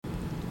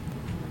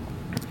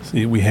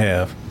see what we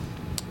have.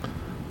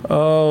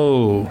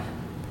 Oh,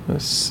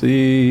 let's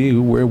see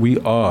where we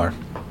are.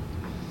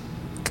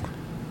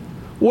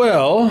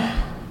 Well,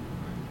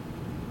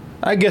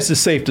 I guess it's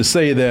safe to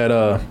say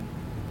that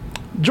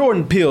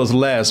Jordan Peele's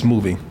last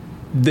movie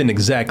didn't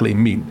exactly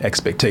meet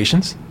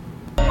expectations.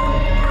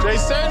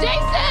 Jason?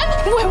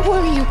 Where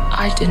were you?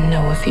 I didn't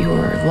know if you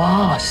were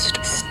lost.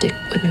 Stick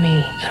with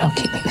me, and I'll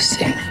keep you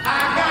safe.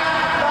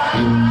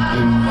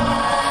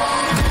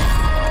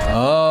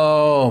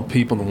 Oh,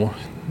 people,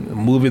 a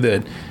movie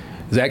that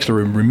is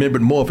actually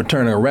remembered more for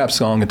turning a rap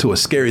song into a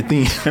scary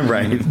theme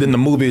right. than the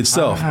movie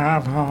itself.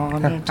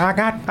 I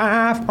got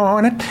 5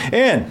 on it.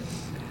 And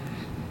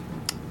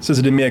since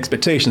it didn't meet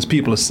expectations,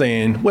 people are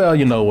saying, well,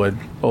 you know what,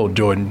 old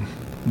Jordan,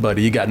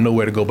 buddy, you got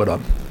nowhere to go but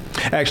up.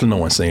 Actually, no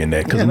one's saying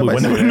that because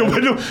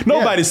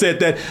nobody said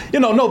that. You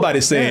know,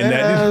 nobody's saying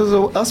that.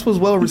 Us was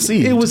well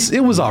received. It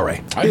was all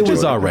right. It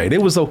was all right.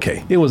 It was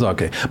okay. It was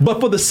okay.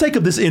 But for the sake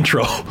of this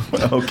intro,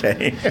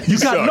 okay, you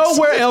got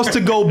nowhere else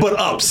to go but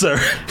up, sir.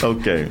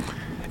 Okay.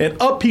 And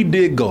up he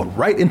did go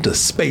right into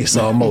space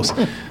almost.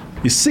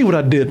 You see what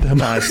I did?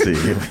 I see.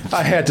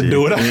 I had to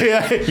do it.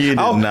 You did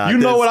not. You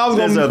know what I was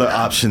going to do? There's other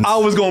options. I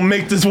was going to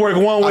make this work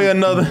one way or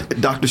another.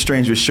 Doctor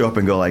Strange would show up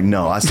and go like,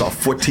 no, I saw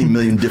 14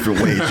 million different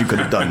ways you could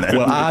have done that.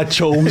 Well, I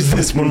chose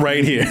this one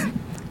right here.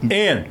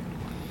 And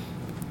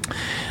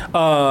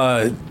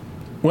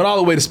went all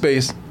the way to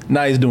space.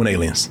 Now he's doing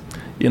aliens.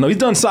 You know, he's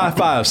done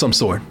sci-fi of some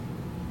sort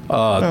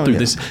through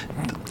this.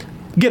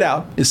 Get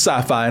Out is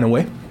sci-fi in a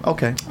way.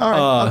 Okay. All right.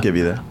 I'll give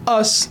you that.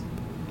 Us,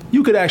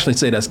 you could actually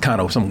say that's kind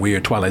of some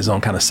weird Twilight Zone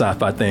kind of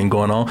sci-fi thing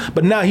going on.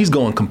 But now he's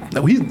going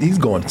he's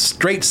going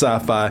straight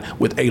sci-fi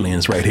with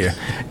aliens right here.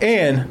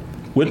 And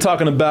we're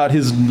talking about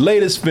his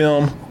latest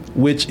film,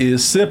 which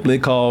is simply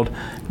called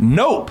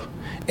Nope.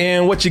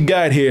 And what you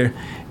got here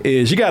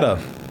is you got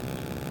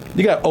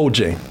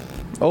OJ.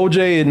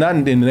 OJ, and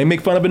they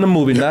make fun of it in the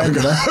movie. Not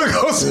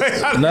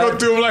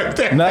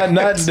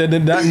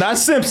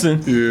Simpson.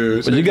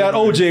 Yeah, but you got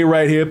OJ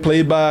right here,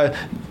 played by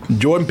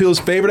Jordan Peele's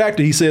favorite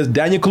actor. He says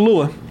Daniel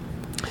Kaluuya.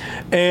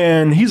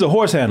 And he's a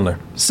horse handler,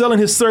 selling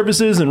his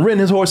services and renting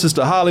his horses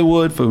to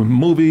Hollywood for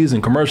movies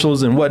and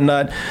commercials and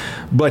whatnot.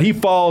 But he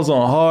falls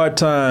on hard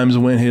times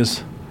when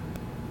his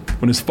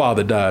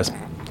father dies.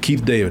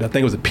 Keith David. I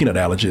think it was a peanut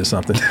allergy or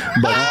something.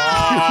 But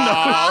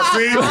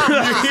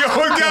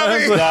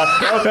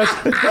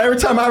every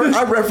time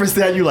I reference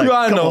that, you like,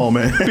 come on,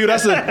 man. Dude,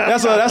 that's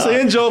an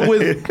in joke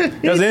with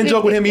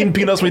him eating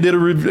peanuts. We did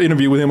an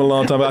interview with him a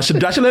long time ago. I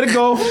should let it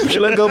go.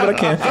 But I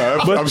can't.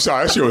 I'm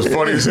sorry. That shit was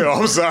funny as hell.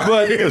 I'm sorry.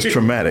 But it was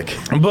traumatic.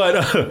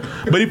 But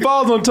he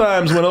falls on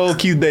times when old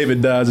Keith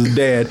David dies, his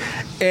dad,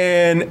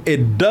 and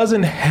it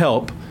doesn't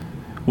help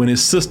when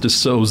his sister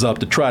shows up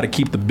to try to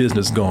keep the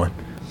business going.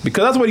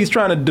 Because that's what he's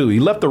trying to do. He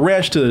left the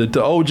ranch to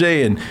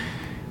OJ, and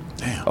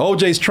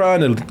OJ's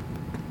trying to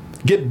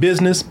get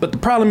business. But the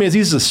problem is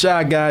he's a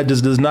shy guy,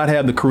 just does not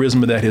have the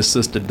charisma that his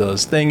sister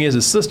does. Thing is,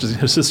 his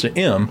sister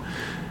M,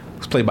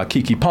 who's played by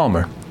Keke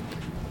Palmer,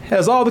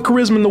 has all the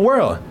charisma in the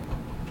world.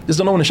 Just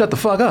don't know when to shut the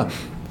fuck up.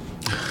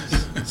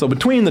 So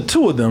between the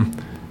two of them,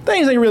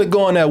 things ain't really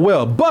going that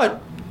well.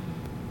 But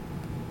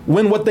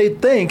when what they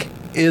think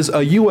is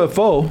a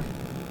UFO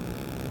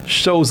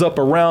shows up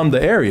around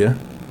the area,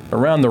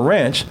 around the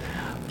ranch,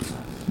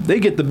 they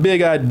get the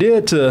big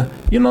idea to,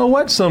 you know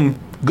what, some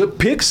good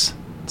pics,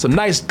 some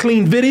nice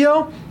clean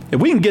video. If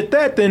we can get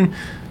that, then,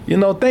 you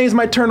know, things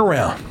might turn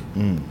around.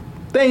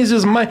 Things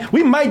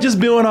we might just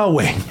be on our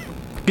way.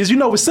 Because, you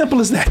know, as simple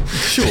as that.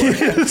 Sure.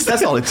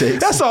 That's all it takes.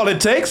 That's all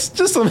it takes.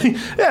 Just something,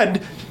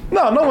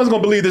 no one's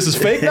going to believe this is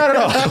fake. Not at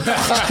all.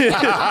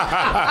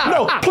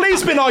 No,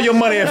 please spend all your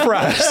money at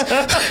Fry's.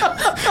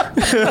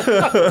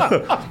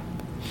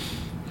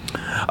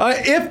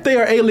 If they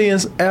are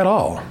aliens at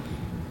all.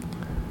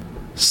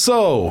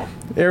 So,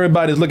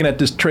 everybody's looking at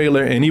this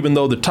trailer, and even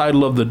though the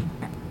title of the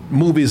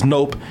movie is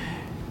Nope,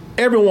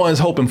 everyone's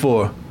hoping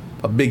for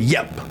a big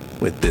yep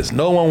with this.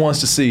 No one wants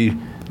to see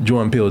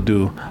Jordan Peele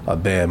do a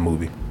bad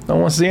movie. No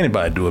one wants to see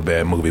anybody do a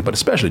bad movie, but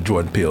especially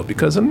Jordan Peele,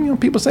 because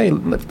people say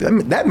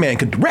that man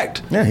could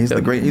direct. Yeah, he's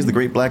the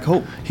great black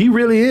hope. He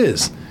really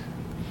is.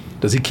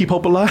 Does he keep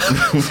hope alive?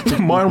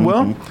 Martin,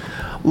 well,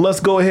 let's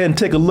go ahead and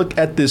take a look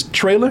at this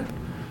trailer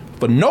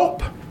for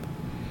Nope,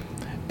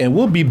 and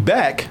we'll be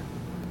back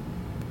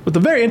with a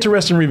very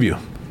interesting review.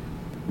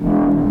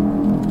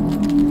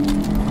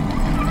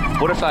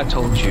 What if I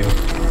told you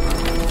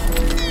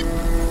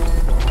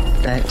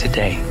that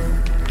today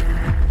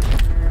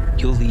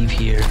you'll leave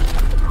here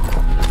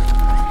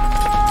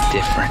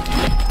different?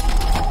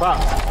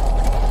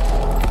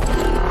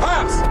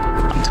 Pops!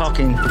 I'm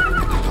talking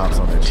Pops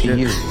on that to shit.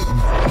 You.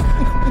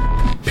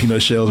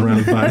 Peanut shells around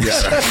his body.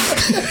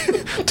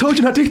 Told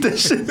you not to eat that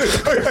shit.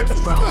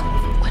 Bro,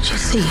 what you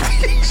see?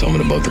 Something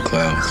above the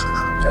clouds.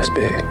 That's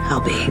big. How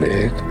big?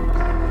 Big.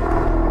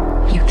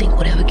 You think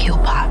whatever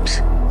killed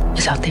Pops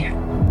is out there?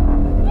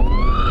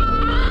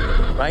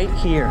 Right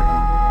here,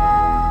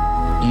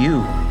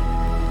 you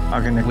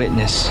are going to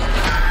witness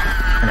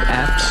an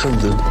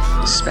absolute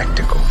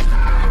spectacle.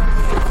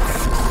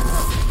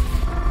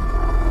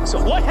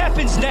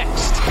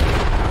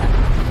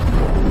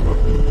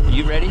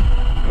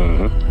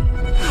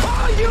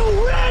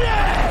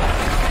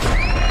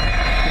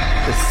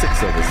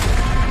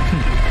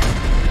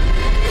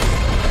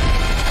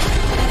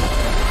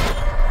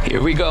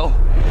 Here we go. No.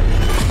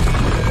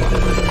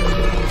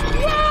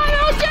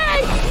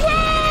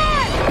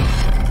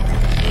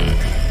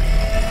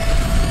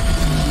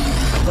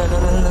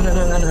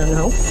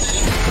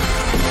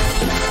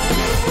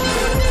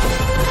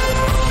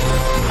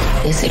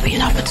 This would be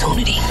an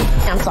opportunity.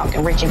 I'm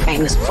talking rich and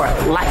famous for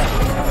life.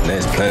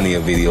 There's plenty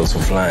of videos for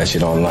flying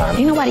shit online.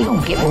 Ain't nobody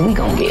gonna get what we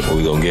gonna get. What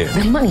we gonna get?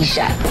 The money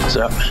shot. What's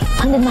up?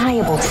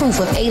 Undeniable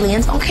proof of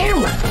aliens on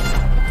camera.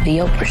 The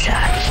Oprah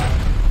shot.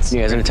 You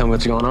guys gonna tell me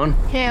what's going on?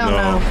 Hell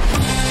no.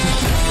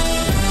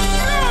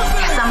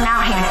 Something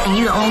out here, and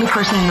you're the only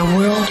person in the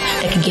world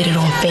that can get it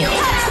on film.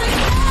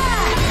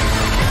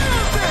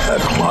 That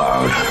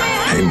cloud,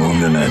 they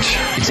moved an inch.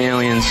 It's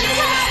aliens.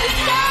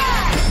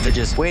 They're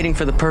just waiting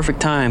for the perfect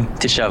time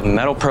to shove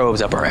metal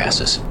probes up our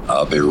asses.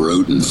 I'll be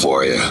rooting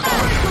for you.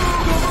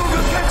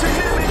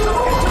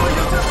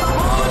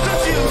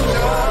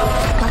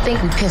 I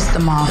think we pissed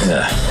them off.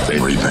 Yeah, they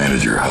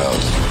repainted your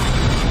house.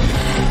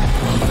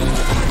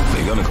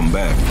 They're gonna come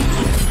back.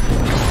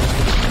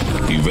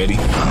 You ready?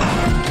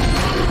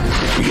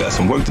 We got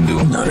some work to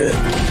do. Not it.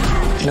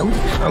 Nope.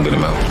 I'll get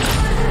him out.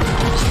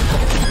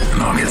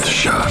 And I'll get the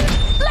shot.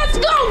 Let's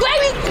go,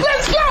 baby!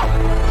 Let's go!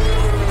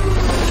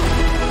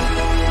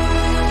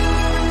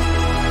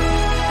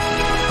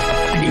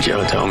 I need you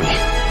to tell me,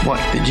 what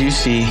did you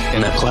see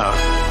in that cloud?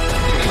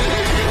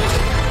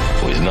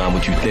 Well, it's not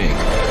what you think.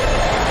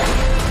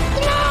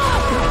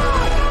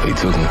 They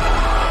took him.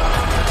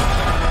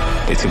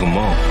 They took him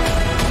all.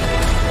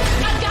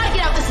 I gotta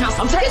get out this house.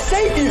 I'm trying to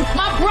save you.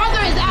 My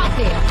brother is out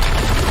there.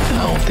 I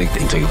don't think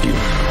they take you.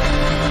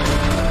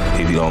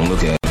 If you don't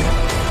look at it.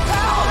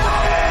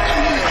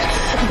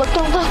 Look,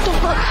 don't look,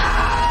 don't look.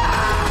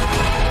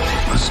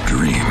 This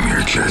dream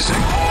you're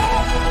chasing.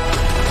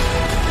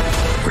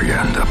 Where you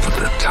end up at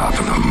the top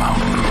of the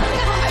mountain.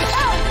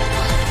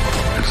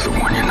 It's the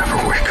one you never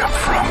wake up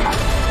from.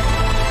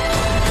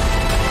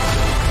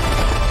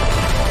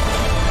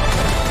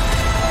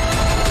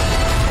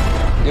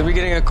 You'll be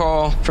getting a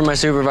call from my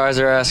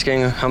supervisor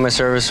asking how my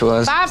service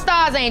was. 5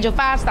 stars, Angel,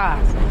 5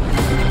 stars.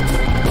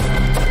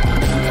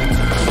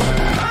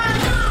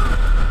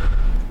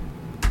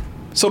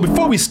 So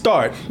before we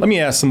start, let me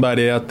ask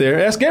somebody out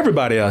there, ask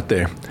everybody out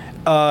there,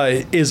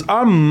 is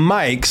our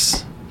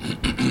mics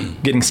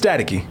getting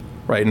staticky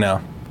right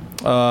now?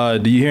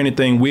 Do you hear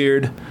anything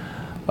weird?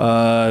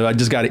 I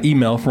just got an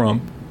email from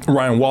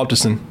Ryan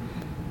Walterson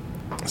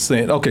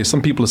saying, okay,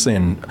 some people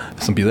saying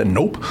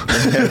nope.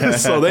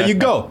 So there you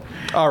go.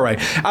 All right.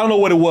 I don't know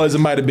what it was. It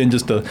might have been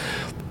just a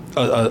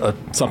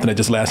something that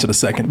just lasted a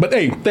second. But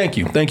hey, thank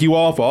you. Thank you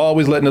all for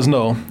always letting us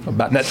know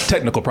about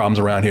technical problems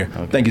around here.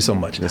 Okay. Thank you so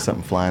much. There's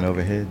something flying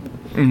overhead?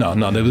 No,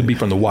 that would be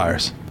from the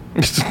wires.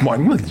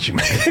 Martin, look at you,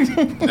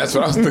 man. That's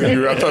what I was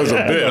thinking. I thought it was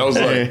a bit. I was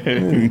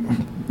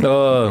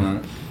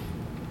like,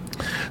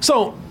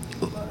 so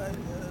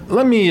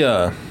let me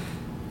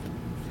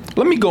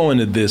go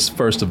into this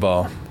first of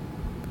all.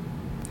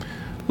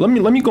 Let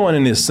me go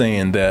into this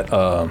saying that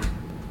I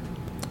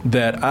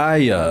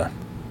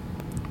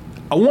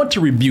want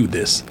to review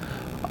this.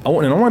 I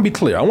want to be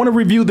clear. I want to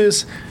review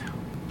this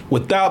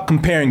without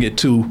comparing it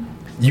to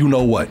you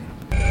know what.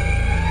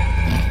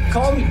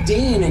 Call me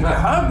Dean and you're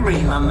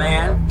hungry, my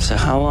man. So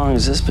how long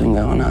has this been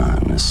going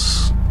on,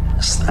 this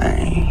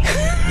thing?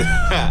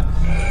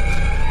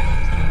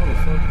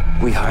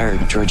 We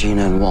hired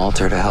Georgina and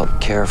Walter to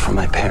help care for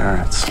my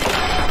parents.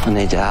 When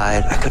they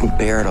died, I couldn't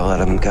bear to let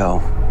them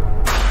go.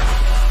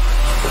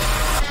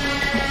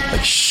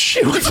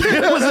 Shoot.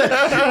 You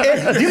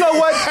know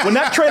what? When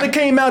that trailer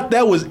came out,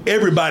 that was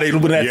everybody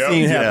when that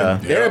scene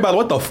happened. Yeah. Everybody,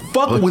 what the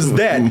fuck was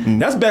that?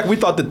 That's back when we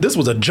thought that this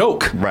was a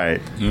joke.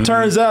 Right. Mm-hmm.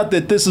 Turns out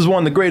that this is one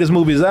of the greatest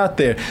movies out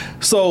there.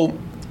 So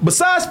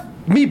besides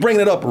me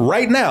bringing it up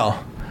right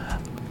now,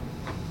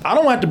 I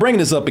don't have to bring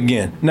this up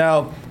again.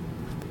 Now,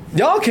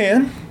 y'all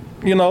can.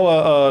 You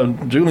know,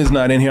 Julian's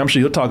not in here. I'm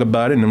sure he'll talk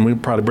about it, and we'll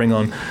probably bring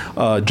on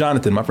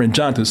Jonathan, my friend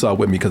Jonathan, who saw it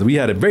with me, because we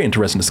had a very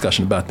interesting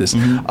discussion about this.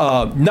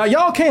 Mm-hmm. Now,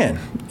 y'all can,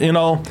 you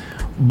know,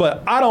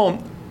 but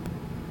I'm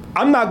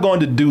not going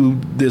to do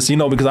this, you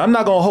know, because I'm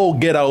not going to hold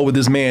Get Out over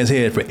this man's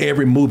head for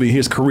every movie in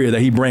his career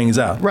that he brings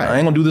out. Right. I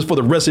ain't going to do this for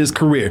the rest of his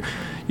career,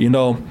 you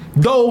know.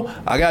 Though,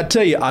 I got to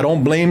tell you, I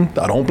don't blame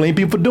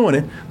people for doing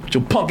it.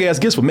 Your punk ass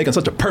gets for making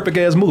such a perfect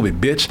ass movie,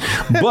 bitch.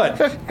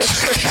 But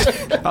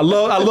I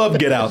love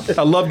Get Out.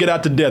 I love Get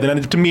Out to death,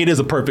 and to me, it is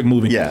a perfect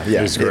movie. Yeah,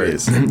 it's great. It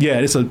is.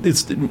 Yeah, it's a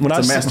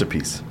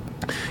masterpiece.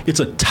 It's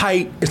a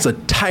tight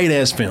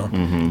ass film,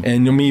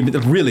 and I mean,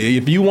 really,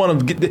 if you want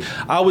to get,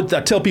 I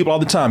tell people all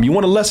the time, you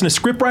want a lesson in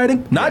script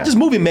writing, not just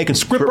movie making,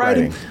 script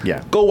writing.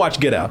 Yeah, go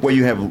watch Get Out, where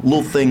you have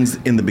little things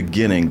in the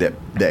beginning that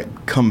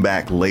come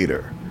back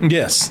later.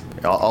 Yes.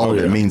 All of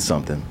it means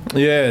something.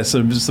 Yeah, it's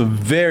a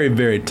very,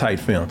 very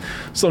tight film.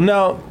 So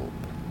now,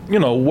 you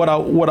know, what I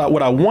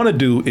want to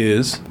do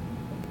is,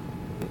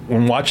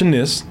 when watching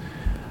this,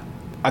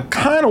 I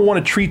kind of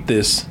want to treat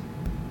this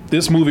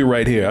movie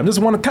right here. I just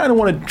want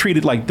to treat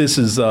it like this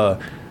is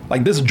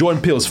Jordan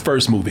Peele's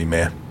first movie,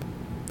 man.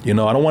 You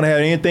know, I don't want to have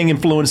anything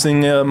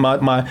influencing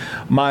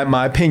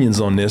my opinions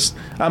on this.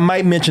 I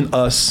might mention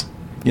Us,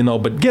 you know,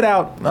 but Get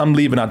Out, I'm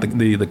leaving out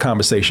the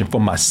conversation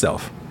for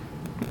myself.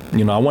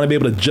 You know, I want to be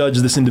able to judge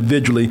this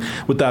individually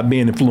without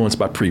being influenced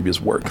by previous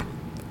work.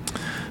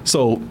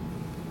 So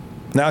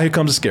now here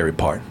comes the scary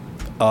part.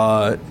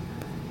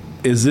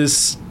 Is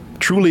this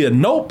truly a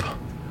nope?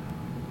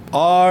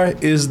 Or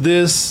is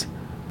this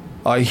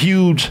a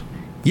huge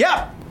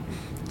yeah?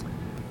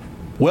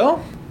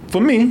 Well, for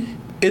me,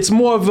 it's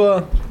more of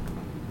a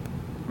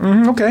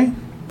okay.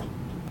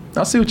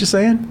 I see what you're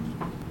saying,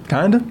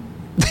 kinda.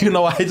 You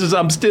know, I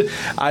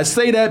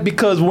say that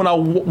because when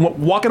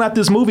walking out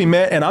this movie,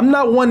 man, and I'm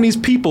not one of these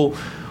people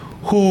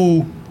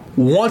who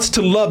wants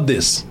to love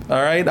this.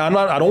 All right, I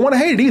don't want to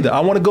hate it either.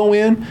 I want to go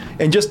in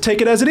and just take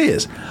it as it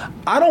is.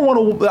 I don't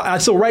want to.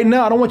 So right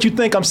now, I don't want you to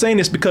think I'm saying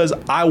this because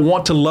I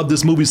want to love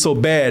this movie so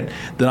bad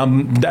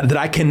that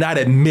I cannot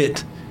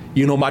admit,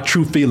 you know, my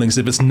true feelings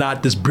if it's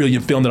not this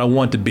brilliant film that I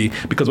want it to be.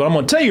 Because what I'm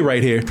going to tell you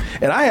right here,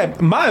 and I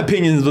have my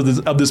opinions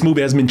of this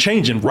movie has been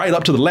changing right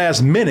up to the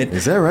last minute.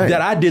 Is that right?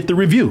 That I did the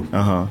review.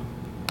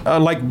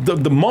 Like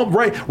the moment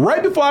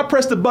right before I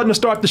pressed the button to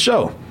start the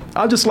show,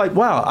 I was just like,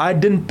 wow, I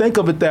didn't think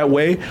of it that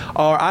way,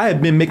 or I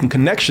had been making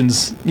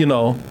connections, you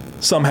know,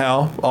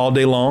 somehow all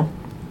day long.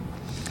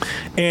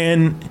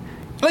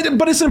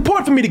 But it's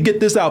important for me to get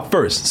this out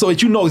first so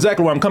that you know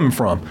exactly where I'm coming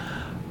from.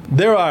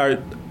 There are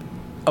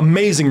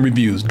amazing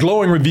reviews,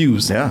 glowing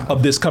reviews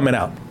of this coming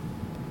out.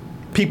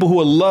 People who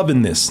are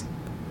loving this.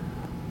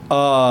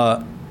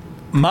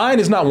 Mine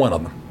is not one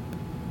of them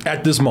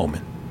at this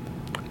moment.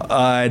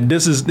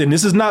 This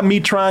is not me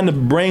trying to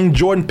bring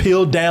Jordan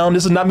Peele down.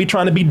 This is not me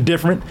trying to be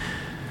different.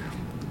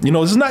 You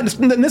know,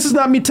 this is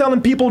not me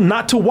telling people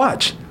not to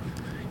watch.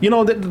 You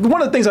know,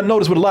 one of the things I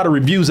noticed with a lot of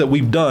reviews that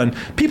we've done,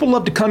 people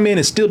love to come in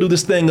and still do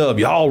this thing of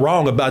y'all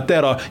wrong about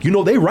that, or you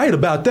know, they right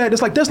about that.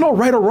 It's like there's no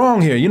right or wrong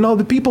here. You know,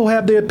 the people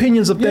have their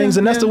opinions of things,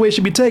 and that's the way it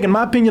should be taken.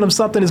 My opinion of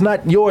something is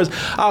not yours.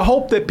 I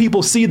hope that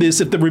people see this.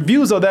 If the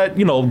reviews are that,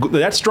 you know,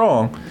 that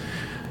strong,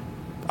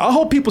 I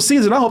hope people see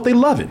this and I hope they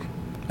love it.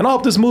 And I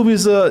hope this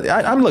movie's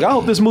I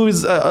hope this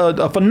movie's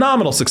a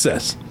phenomenal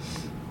success.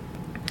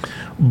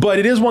 But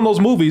it is one of those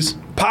movies,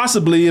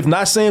 possibly, if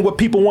not saying what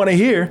people want to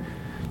hear,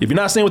 if you're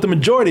not saying what the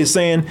majority is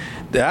saying,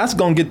 that's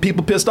going to get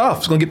people pissed off.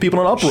 It's going to get people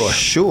in an uproar.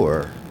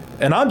 Sure.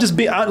 And I'm just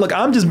being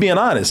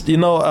honest. You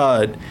know,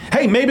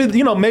 hey, maybe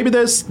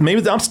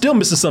I'm still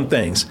missing some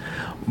things.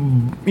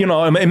 You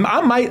know, and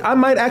I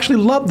might actually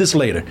love this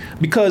later,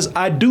 because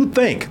I do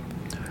think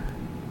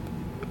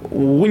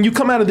when you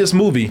come out of this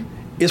movie,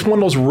 it's one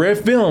of those rare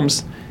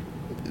films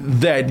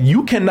that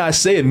you cannot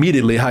say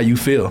immediately how you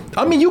feel.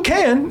 I mean, you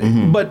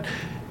can, but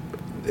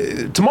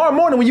tomorrow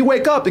morning when you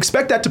wake up,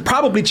 expect that to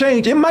probably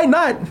change. It might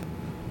not,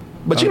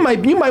 but you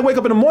might wake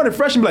up in the morning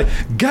fresh and be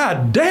like,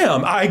 God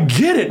damn, I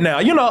get it now.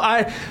 You know,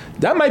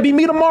 that might be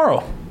me tomorrow.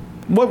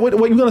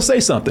 What you gonna say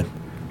something?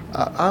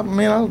 I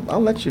mean, I'll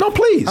let you. No,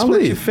 please, I'll please.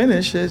 let you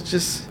finish. It's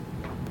just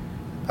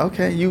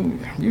okay.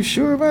 You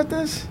sure about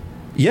this?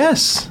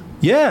 Yes.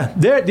 Yeah.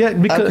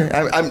 Because okay.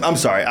 I'm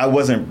sorry. I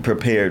wasn't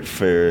prepared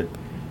for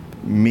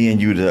me and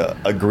you to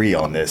agree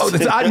on this.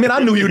 I mean, I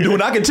knew you were doing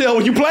it. I can tell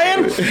when you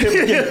playing.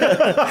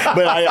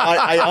 But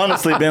I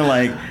honestly been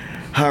like,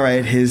 all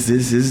right, this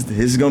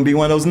is going to be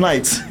one of those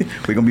nights.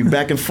 We're going to be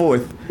back and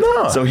forth.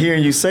 No. So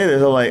hearing you say that,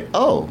 they're like,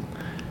 oh.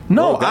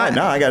 No, well,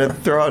 now I got to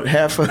throw out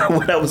half of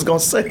what I was going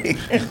to say.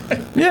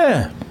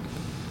 Yeah.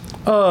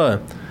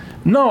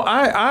 No,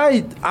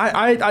 I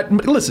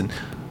listen,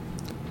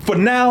 for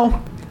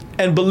now,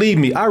 and believe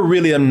me, I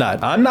really am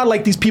not. I'm not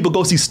like these people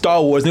go see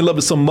Star Wars and they love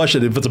it so much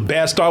that if it's a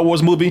bad Star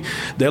Wars movie,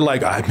 they're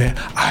like,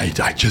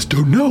 I just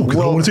don't know. Well, I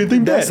don't want to see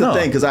anything bad. That's the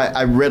thing, because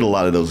I read a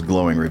lot of those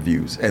glowing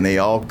reviews, and they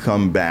all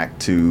come back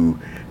to,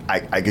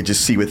 I could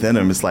just see within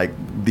them, it's like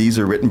these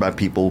are written by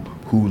people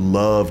who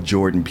love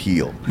Jordan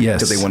Peele.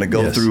 Yes. Because they want to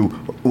go through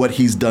what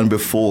he's done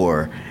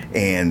before,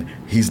 and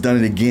he's done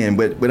it again,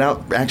 but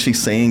without actually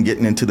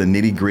getting into the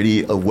nitty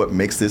gritty of what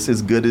makes this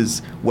as good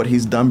as what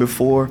he's done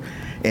before.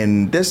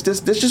 And there's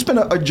just been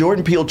a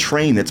Jordan Peele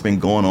train that's been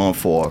going on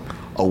for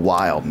a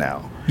while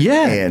now.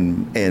 Yeah.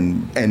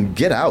 And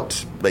Get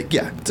Out, like,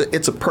 yeah,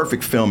 it's a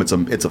perfect film. It's a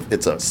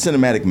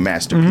cinematic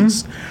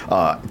masterpiece.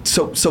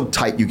 So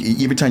tight.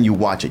 Every time you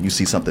watch it, you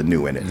see something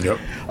new in it. Yep.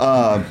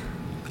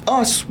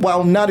 Us,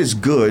 while not as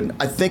good,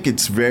 I think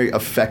it's very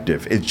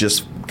effective. It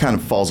just kind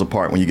of falls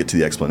apart when you get to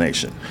the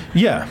explanation.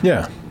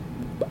 Yeah.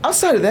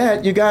 Outside of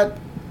that, you got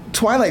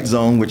Twilight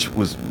Zone, which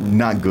was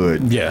not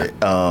good. Yeah.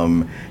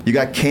 You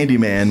got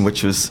Candyman,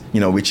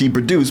 which he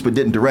produced but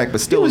didn't direct, but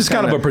still he was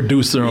kind of a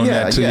producer on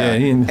that too. Yeah.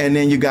 And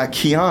then you got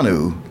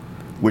Keanu,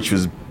 which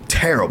was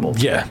terrible.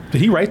 Yeah. Did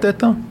he write that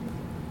though?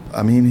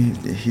 I mean,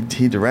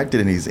 he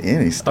directed and he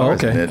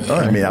stars in it. All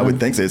right. I mean, I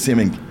would think so. It's him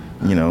and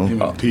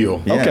him and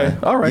Peele. Yeah. Okay.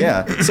 All right.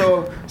 Yeah.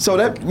 So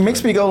that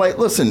makes me go like,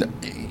 listen,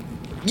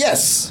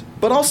 yes,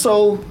 but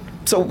also,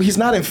 so he's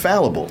not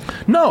infallible.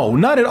 No,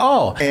 not at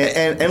all.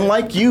 And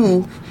like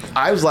you,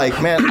 I was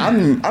like, man,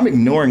 I'm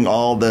ignoring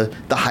all the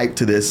hype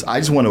to this. I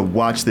just want to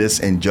watch this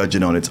and judge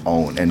it on its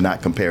own and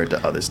not compare it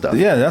to other stuff.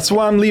 Yeah, that's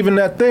why I'm leaving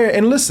that there.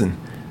 And listen,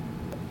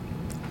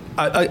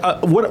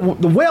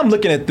 the way I'm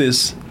looking at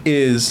this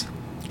is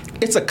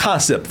it's a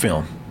concept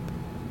film.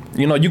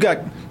 You know, you got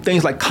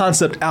things like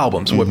concept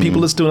albums where people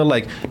listen to it and are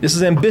like, this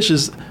is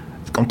ambitious.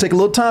 It's gonna take a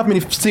little time for me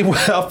to see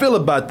how I feel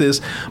about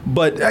this.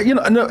 But you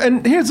know,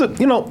 and here's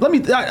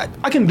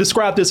I can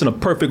describe this in a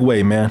perfect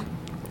way, man.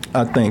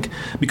 I think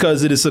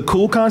because it is a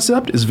cool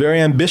concept. It's very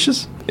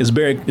ambitious. It's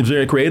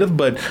very creative.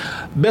 But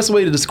best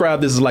way to describe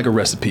this is like a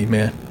recipe,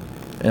 man.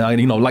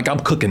 And like I'm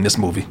cooking this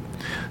movie.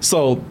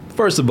 So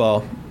first of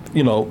all,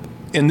 you know,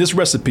 in this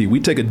recipe,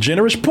 we take a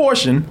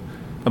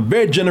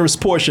very generous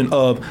portion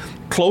of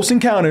Close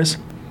Encounters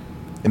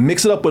and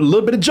mix it up with a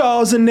little bit of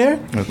Jaws in there.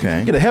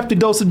 Okay. Get a hefty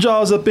dose of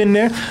Jaws up in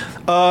there.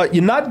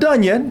 You're not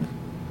done yet.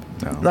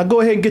 No. Now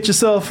go ahead and get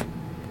yourself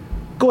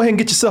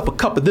a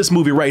cup of this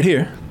movie right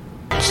here.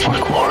 It's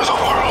like War of the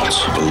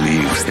Worlds.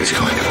 Believe it's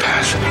going to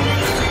pass.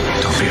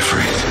 Don't be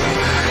afraid.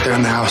 They're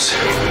in the house.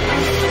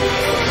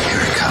 Here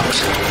it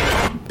comes.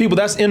 People,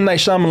 that's M. Night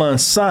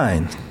Shyamalan's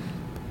Sign.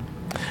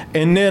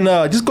 And then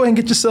just go ahead and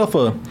get yourself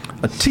a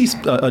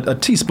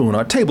teaspoon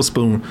or a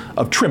tablespoon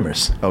of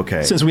Tremors.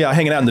 Okay. Since we out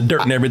hanging out in the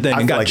dirt and everything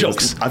and got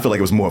jokes. I feel like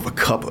it was more of a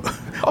cup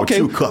or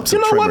 2 cups of Tremors. You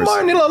know what,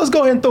 Martin? Let's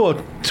go ahead and throw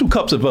 2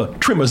 cups of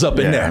Tremors up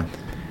in there.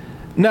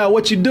 Now,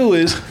 what you do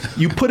is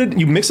you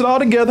mix it all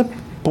together,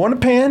 pour in a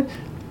pan,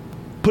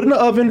 put it in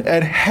the oven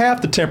at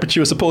half the temperature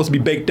it's supposed to be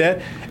baked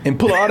at, and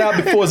pull it out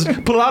before it's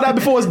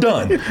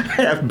done.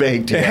 Half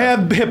baked. Yeah.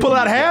 Pull it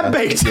out half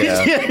baked.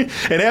 Yeah.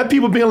 And have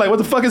people being like, "What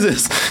the fuck is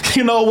this?"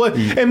 You know what?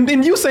 And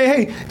then you say,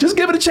 "Hey, just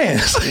give it a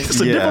chance."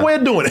 It's a different way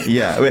of doing it.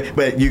 Yeah,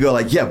 but you go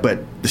like, "Yeah, but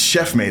the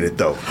chef made it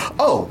though."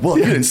 Oh, well,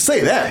 you didn't say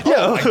that. Yeah.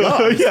 Oh my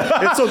God.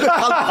 Yeah. It's so good.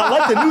 I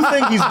like the new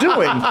thing he's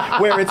doing,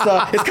 where it's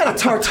kind of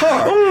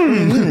tartare.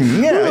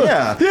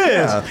 Yeah.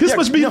 This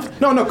must be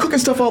no cooking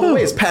stuff all the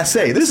way is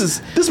passé.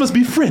 This must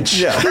be French.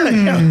 Yeah.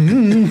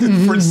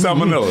 French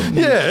salmonella.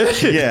 Yeah.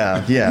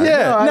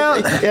 Now,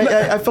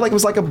 I feel like it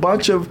was like a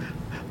bunch of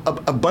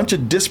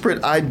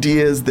disparate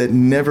ideas that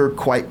never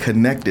quite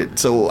connected.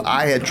 So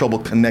I had trouble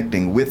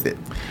connecting with it.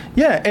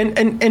 Yeah,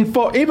 and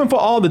for even for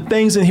all the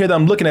things in here that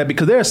I'm looking at,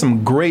 because there are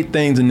some great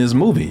things in this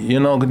movie.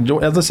 You know,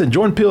 as I said,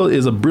 Jordan Peele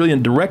is a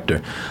brilliant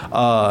director.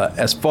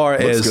 As far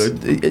Looks as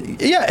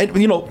good. and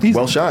you know, he's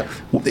well shot.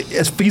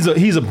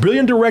 He's a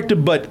brilliant director,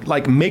 but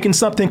like making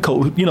something,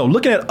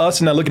 looking at us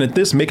and not looking at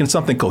this, making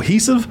something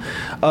cohesive.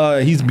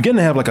 He's beginning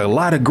to have like a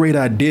lot of great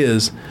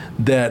ideas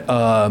that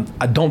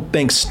I don't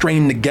think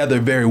strain together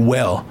very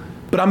well.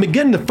 But I'm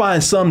beginning to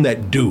find some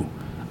that do.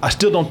 I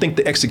still don't think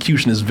the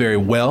execution is very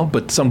well,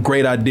 but some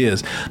great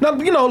ideas. Now,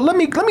 you know, let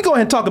me go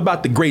ahead and talk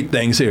about the great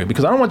things here,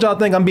 because I don't want y'all to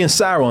think I'm being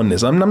sour on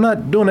this. I'm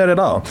not doing that at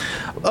all.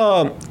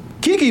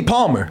 Keke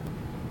Palmer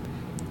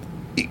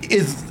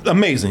is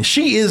amazing.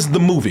 She is the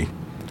movie.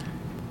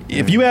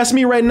 If you ask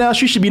me right now,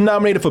 she should be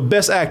nominated for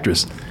Best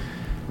Actress.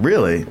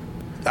 Really?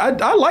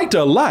 I liked her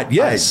a lot,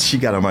 yes. She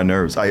got on my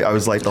nerves. I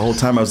was like, the whole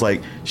time, I was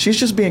like, she's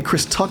just being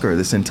Chris Tucker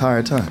this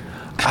entire time.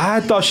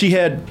 I thought she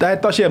had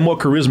more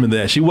charisma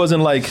there. She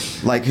wasn't like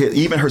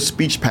even her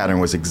speech pattern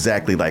was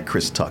exactly like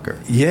Chris Tucker.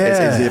 Yeah. It's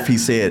as if he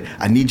said,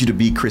 "I need you to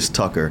be Chris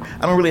Tucker.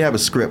 I don't really have a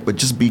script, but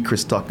just be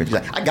Chris Tucker." She's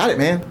like, "I got it,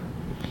 man."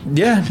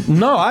 Yeah,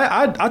 no,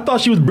 I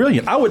thought she was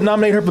brilliant. I would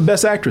nominate her for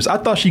Best Actress. I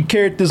thought she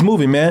carried this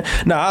movie, man.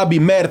 Now, I'd be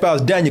mad if I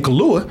was Daniel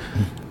Kaluuya.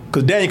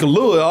 Because Daniel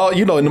Kaluuya,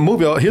 in the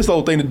movie, his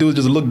whole thing to do is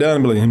just look down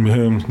and be like,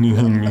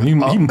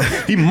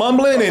 he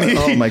mumbling and he.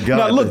 Oh my God!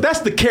 Now look,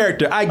 that's the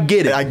character. I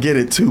get it. I get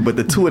it too. But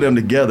the two of them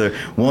together,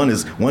 one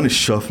is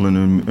shuffling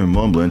and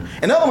mumbling,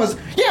 and the other one's,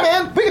 "Yeah,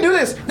 man, we can do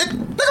this.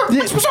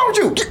 What's wrong with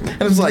you?"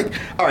 And it's like,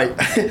 all right,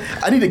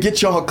 I need to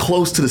get y'all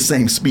close to the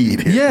same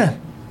speed. Yeah.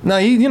 Now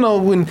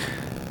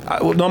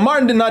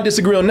Martin did not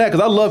disagree on that, because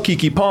I love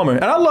Keke Palmer,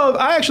 and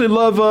I actually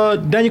love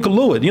Daniel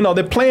Kaluuya. You know,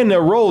 they're playing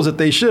their roles that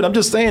they should. I'm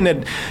just saying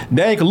that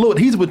Daniel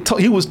Kaluuya,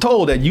 he was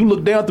told that you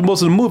look down through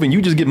most of the movie and you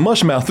just get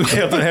mush mouth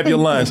after half your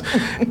lines.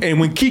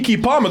 And when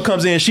Keke Palmer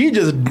comes in, she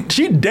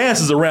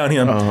dances around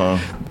him.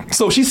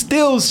 So she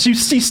steals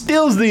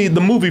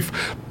the movie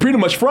pretty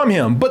much from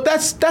him. But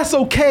that's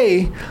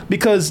okay,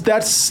 because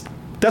that's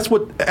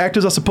what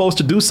actors are supposed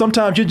to do.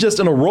 Sometimes you're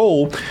just in a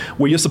role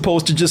where you're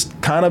supposed to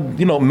just kind of,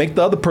 make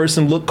the other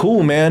person look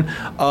cool, man.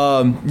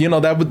 We're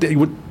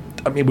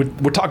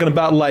talking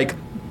about like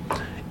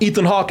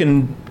Ethan Hawke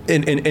and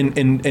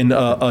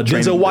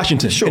Denzel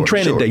Washington in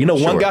Training Day.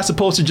 One guy's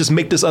supposed to just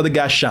make this other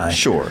guy shine.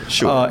 Sure.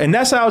 And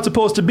that's how it's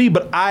supposed to be.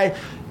 But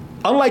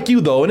unlike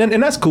you though,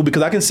 and that's cool,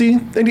 because I can see,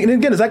 and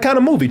again, it's that kind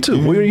of movie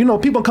too, where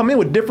people come in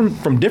with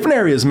from different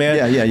areas,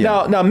 man.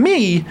 Yeah. Now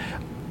me,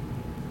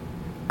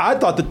 I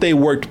thought that they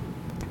worked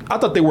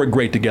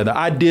great together.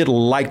 I did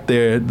like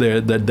their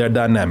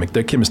dynamic,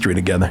 their chemistry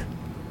together.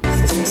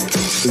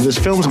 This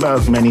film's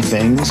about many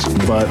things,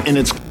 but in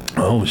its...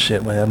 Oh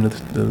shit, what happened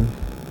to the...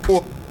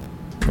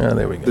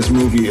 there we go. This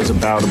movie is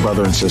about a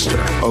brother and sister,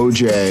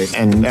 OJ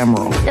and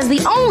Emerald. As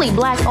the only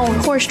black-owned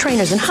horse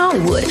trainers in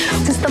Hollywood,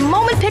 since the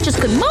moment pitchers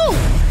could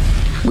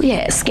move, we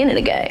had skin in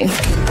the game.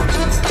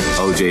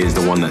 OJ is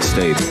the one that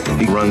stayed.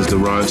 He runs the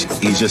ranch.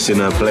 He's just in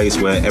a place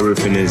where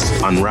everything is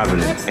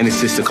unraveling. And his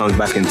sister comes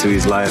back into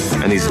his life,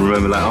 and he's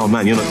remember like, oh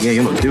man, you're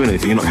not doing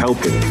anything. You're not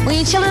helping. We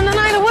ain't chilling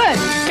tonight or what?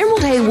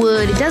 Emerald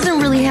Haywood doesn't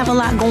really have a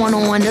lot going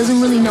on,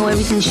 doesn't really know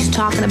everything she's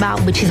talking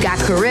about, but she's got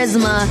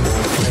charisma,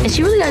 and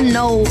she really doesn't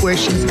know where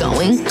she's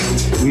going.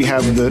 We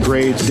have the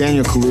great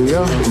Daniel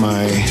Kaluuya,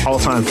 my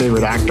all-time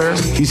favorite actor.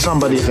 He's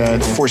somebody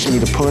that forced me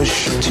to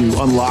push to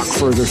unlock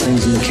further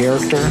things in the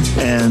character.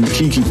 And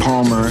Keke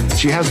Palmer,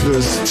 she has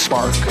this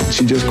spark.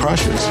 She just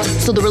crushes.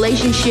 So the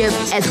relationship,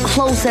 as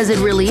close as it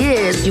really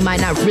is, you might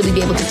not really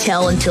be able to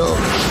tell until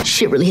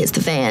shit really hits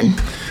the fan.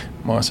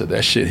 Mars said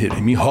that shit hit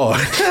me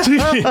hard.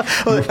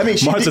 I mean,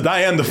 Mars said,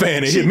 I am the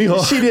fan. It hit me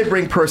hard. She did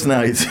bring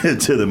personality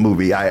to the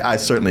movie. I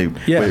certainly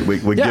would give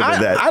her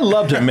that. I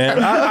loved her, man.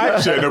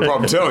 She had no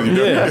problem telling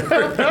you. Yeah.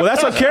 Well,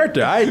 that's her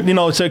character.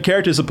 Her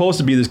character is supposed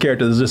to be this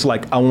character that's just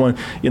like, I want,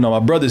 my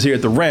brother's here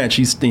at the ranch.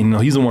 He's the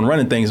one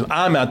running things.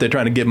 I'm out there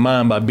trying to get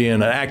mine by being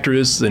an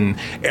actress and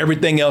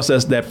everything else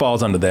that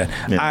falls under that.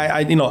 Yeah.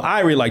 I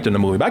really liked her in the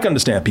movie, but I can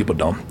understand people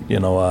don't.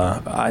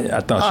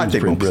 I thought she was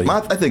pretty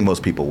brilliant. I think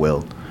most people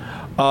will.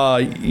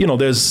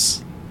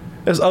 There's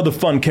other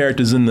fun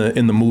characters in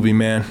the movie,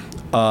 man.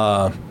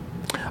 I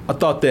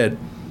thought that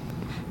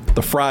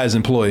the Fry's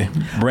employee,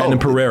 Brandon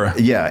Pereira.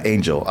 Yeah,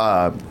 Angel.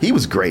 He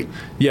was great.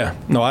 Yeah,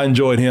 no, I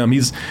enjoyed him.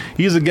 He's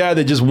a guy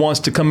that just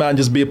wants to come out and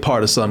just be a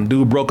part of something.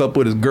 Dude broke up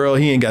with his girl.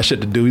 He ain't got shit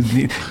to do.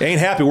 He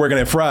ain't happy working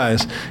at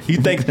Fry's. He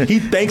thinks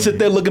that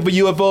they're looking for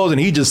UFOs, and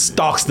he just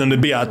stalks them to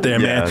be out there,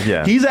 man.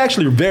 Yeah. He's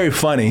actually very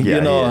funny.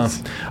 Yeah,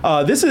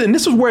 This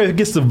is where it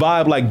gets the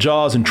vibe like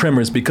Jaws and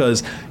Tremors,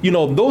 because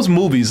those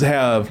movies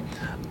have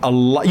a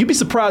lot. You'd be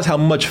surprised how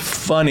much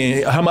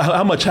funny,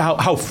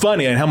 how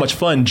funny and how much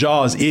fun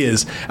Jaws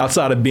is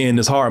outside of being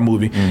this horror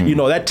movie. Mm-hmm.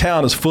 That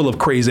town is full of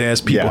crazy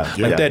ass people.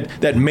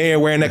 That mayor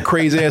wearing that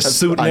crazy ass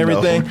suit and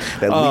everything.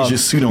 That leisure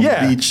suit on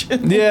the beach.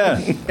 Yeah,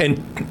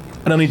 and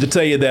I don't need to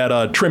tell you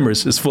that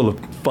Tremors is full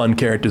of fun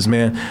characters,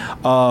 man.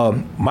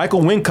 Michael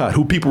Wincott,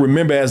 who people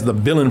remember as the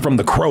villain from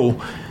The Crow.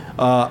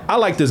 I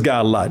like this guy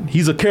a lot.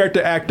 He's a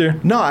character actor.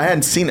 No, I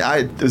hadn't seen.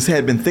 I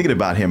had been thinking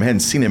about him. I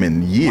hadn't seen him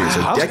in years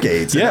or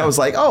decades. And I was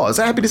like, I was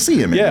happy to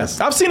see him in this.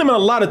 I've seen him in a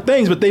lot of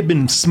things, but they've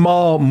been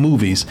small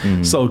movies.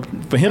 So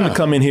for him to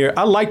come in here,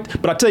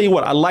 but I tell you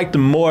what, I liked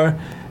him more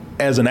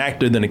as an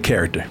actor than a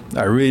character.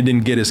 I really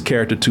didn't get his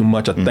character too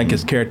much. I think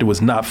his character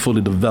was not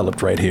fully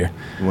developed right here.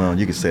 Well,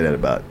 you could say that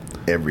about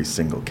every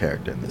single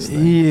character in this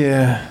thing.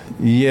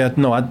 Yeah.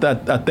 No,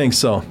 I think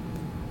so.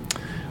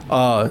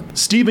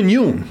 Stephen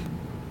Yeun.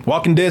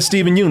 Walking Dead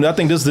Stephen Yeun, I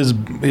think this is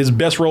his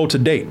best role to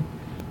date.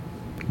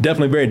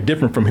 Definitely very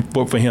different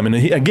for him. And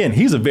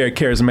he's a very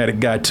charismatic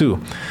guy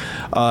too.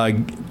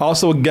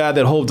 Also a guy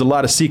that holds a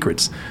lot of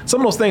secrets.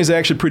 Some of those things are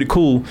actually pretty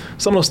cool.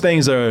 Some of those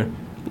things are a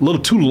little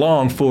too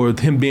long for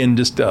him being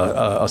just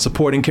a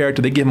supporting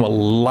character. They give him a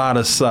lot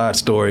of side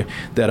story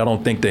that I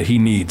don't think that he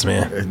needs,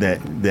 man.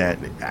 That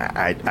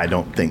I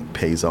don't think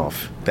pays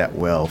off that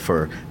well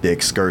for the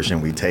excursion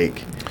we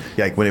take.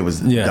 Like when it was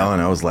done,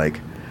 I was like,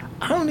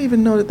 I don't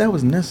even know that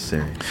was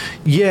necessary.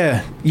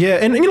 Yeah,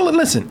 and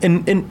listen,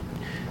 and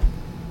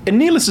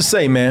needless to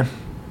say, man,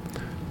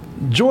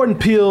 Jordan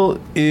Peele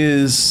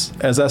is,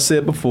 as I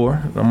said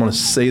before, I'm gonna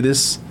say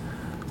this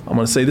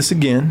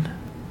again.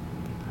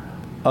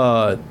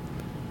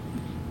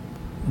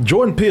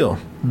 Jordan Peele,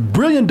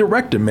 brilliant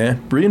director,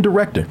 man, brilliant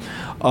director.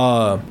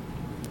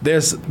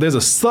 There's a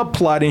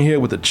subplot in here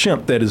with a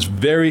chimp that is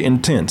very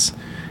intense.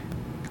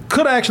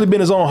 Could have actually been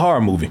his own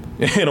horror movie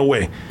in a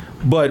way,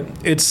 but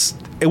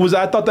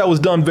I thought that was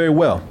done very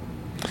well.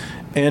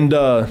 And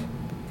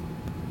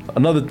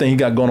another thing he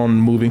got going on in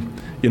the movie,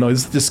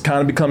 it's just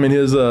kind of becoming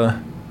his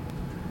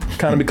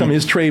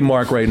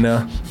trademark right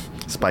now.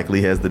 Spike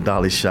Lee has the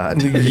dolly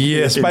shot.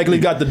 Yeah, Spike Lee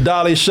got the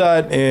dolly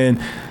shot,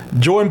 and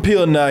Jordan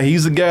Peele now,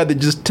 he's a guy that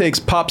just takes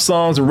pop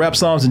songs and rap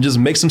songs and just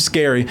makes them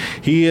scary.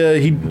 He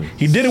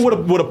did it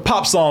with a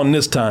pop song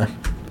this time.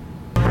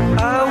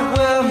 I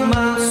wear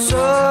my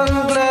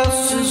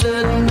sunglasses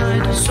at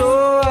night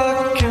so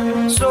I can.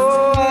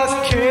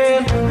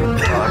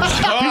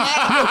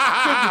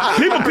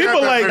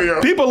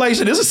 People like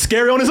shit. This is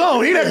scary on his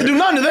own. He didn't have to do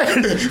none of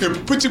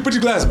that. Put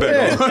your glasses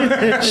back on.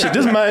 Shit,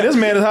 this man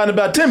is hiding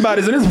about 10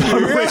 bodies in his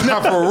body right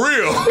now. For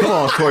real. Come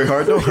on, Corey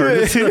Hart, don't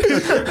hurt us. The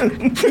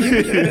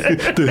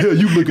hell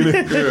you looking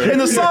at? Yeah. And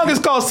the song is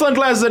called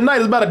Sunglasses at Night.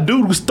 It's about a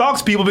dude who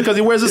stalks people because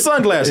he wears his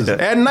sunglasses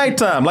at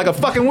nighttime, like a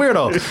fucking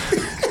weirdo.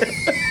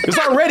 It's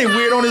already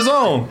weird on his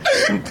own,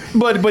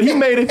 but he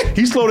made it.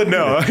 He slowed it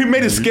down. He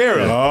made it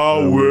scary. I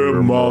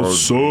wear my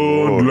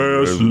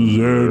sunglasses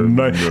at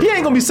night. He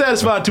ain't gonna be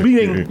satisfied till we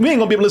ain't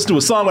gonna be able to listen to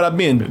a song without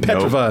being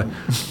petrified.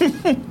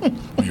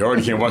 You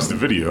already can't watch the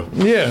video.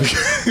 Yeah,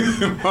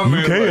 my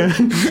man,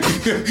 can.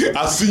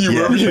 I see you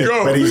wherever you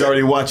go. But he's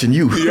already watching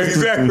you. Yeah,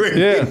 exactly.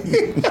 Yeah,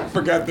 I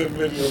forgot that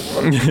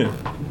video.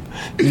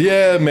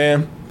 Yeah,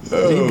 man. He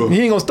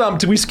ain't gonna stop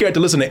until we scared to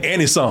listen to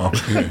any song,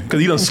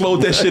 because he done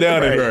slowed that shit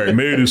down and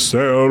made it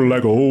sound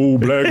like an old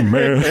black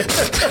man.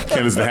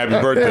 And it's the happy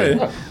birthday.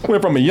 Yeah.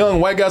 Went from a young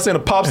white guy saying a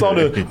pop song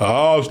to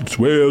I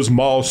wears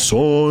my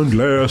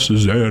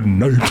sunglasses at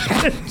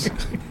night.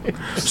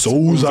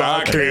 So's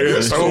I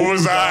can,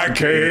 so's I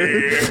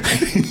can.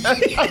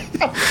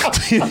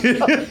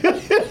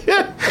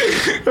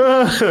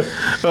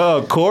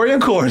 Corey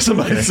and Corey,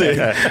 somebody said.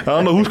 I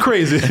don't know who's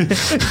crazy.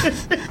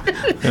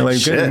 And like,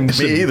 Shit,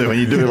 me either when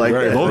you do it like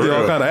that. Both of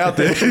y'all kind of out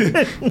there.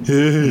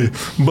 Yeah.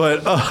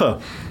 But,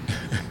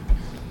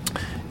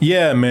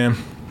 yeah, man.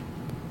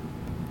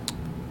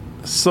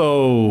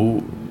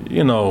 So,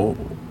 you know,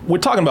 we're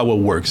talking about what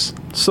works.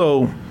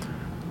 So,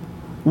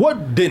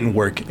 what didn't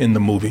work in the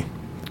movie?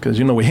 Because,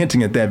 you know, we're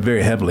hinting at that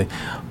very heavily.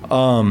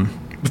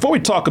 Before we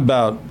talk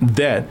about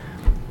that,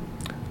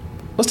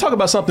 let's talk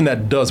about something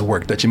that does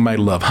work that you might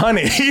love.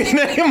 Honey.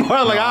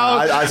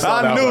 I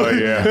saw that knew one,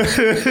 it.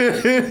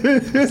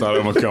 Yeah. Saw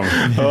that one coming.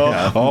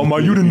 Oh, my,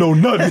 you didn't know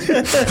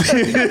nothing.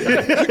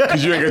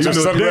 Because you ain't got your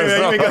sunglasses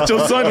You on. ain't got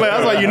your sunglasses.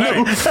 That's why you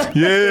knew.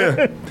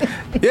 Yeah.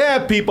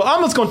 Yeah, people.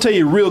 I'm just going to tell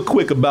you real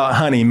quick about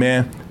Honey,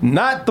 man.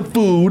 Not the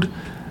food,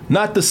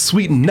 not the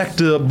sweet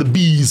nectar of the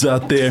bees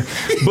out there,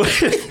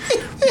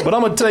 but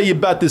I'm going to tell you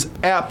about this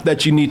app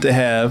that you need to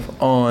have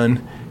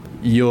on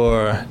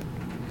your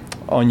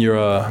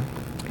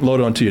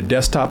loaded onto your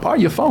desktop or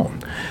your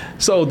phone.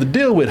 So the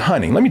deal with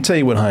Honey, let me tell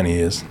you what Honey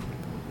is.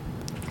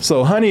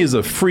 So Honey is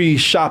a free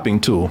shopping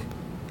tool,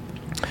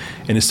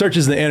 and it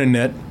searches the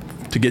internet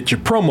to get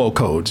your promo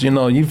codes. You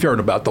know, you've heard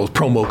about those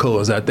promo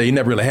codes out there. You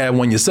never really had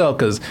one yourself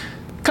because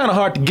kind of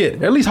hard to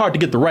get, or at least hard to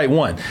get the right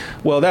one.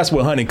 Well, that's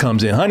where Honey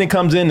comes in. Honey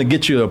comes in to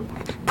get you a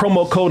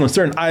promo code on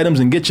certain items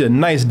and get you a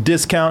nice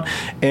discount,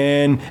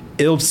 and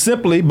it'll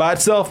simply by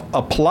itself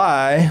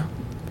apply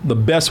the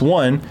best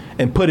one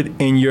and put it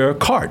in your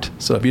cart.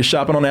 So if you're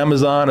shopping on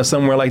Amazon or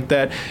somewhere like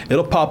that,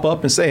 it'll pop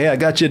up and say, hey, I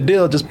got you a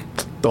deal. Just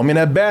throw me in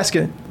that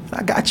basket.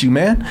 I got you,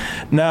 man.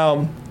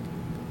 Now,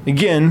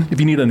 again, if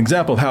you need an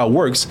example of how it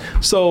works.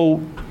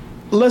 So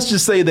let's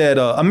just say that,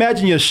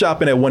 imagine you're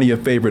shopping at one of your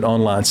favorite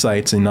online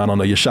sites, and I don't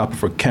know, you're shopping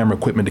for camera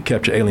equipment to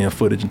capture alien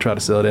footage and try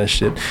to sell that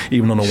shit,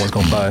 even though no one's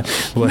gonna buy it.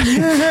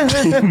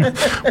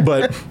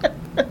 But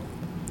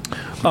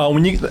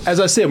when you, as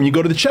I said, when you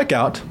go to the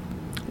checkout,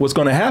 what's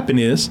gonna happen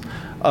is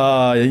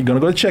you're gonna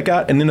go to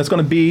checkout, and then there's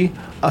gonna be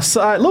a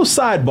little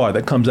sidebar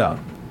that comes out.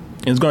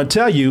 And it's gonna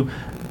tell you,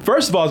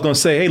 first of all, it's gonna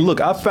say, hey,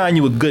 look, I found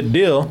you a good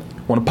deal.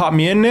 Wanna pop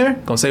me in there?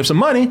 Gonna save some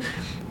money.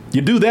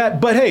 You do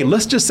that, but hey,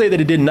 let's just say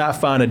that it did not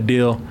find a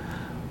deal.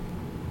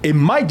 It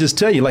might just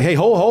tell you, like, hey,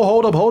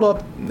 hold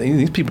up.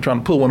 These people trying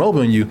to pull one over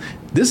on you.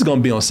 This is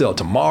gonna be on sale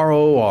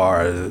tomorrow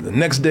or the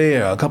next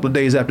day or a couple of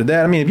days after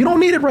that. I mean, if you don't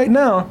need it right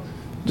now,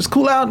 just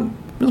cool out,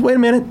 just wait a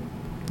minute.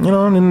 You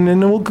know, and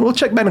then we'll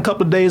check back in a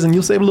couple of days and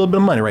you'll save a little bit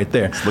of money right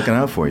there. It's looking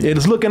out for you. It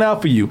is looking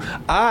out for you.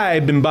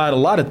 I've been buying a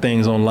lot of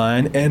things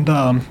online, and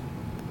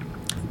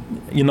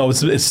you know,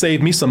 it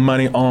saved me some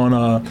money on,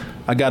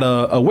 I got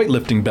a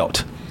weightlifting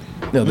belt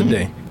the other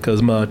day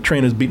because my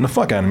trainer's beating the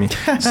fuck out of me.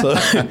 So,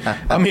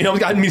 I mean,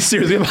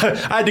 seriously,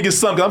 I had to get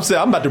something.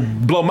 I'm about to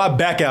blow my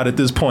back out at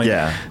this point.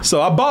 Yeah.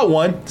 So I bought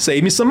one,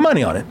 saved me some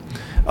money on it.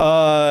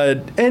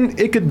 And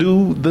it could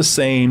do the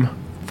same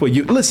for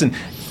you. Listen,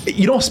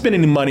 you don't spend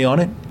any money on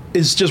it.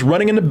 It's just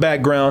running in the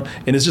background,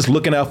 and it's just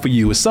looking out for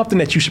you. It's something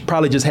that you should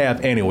probably just have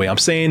anyway. I'm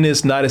saying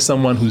this not as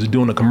someone who's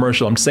doing a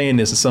commercial. I'm saying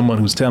this as someone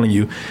who's telling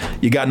you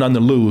you got nothing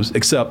to lose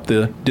except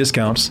the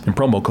discounts and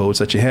promo codes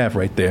that you have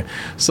right there.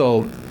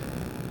 So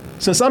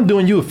since I'm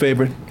doing you a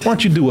favor, why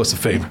don't you do us a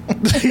favor?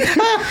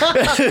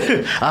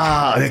 The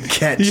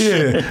catch.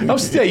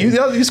 Yeah.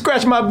 You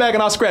scratch my back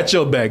and I'll scratch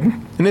your back.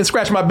 And then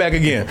scratch my back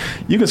again.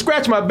 You can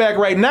scratch my back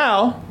right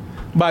now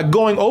by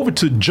going over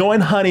to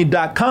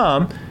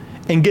joinhoney.com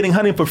and getting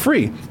Honey for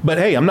free. But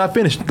hey, I'm not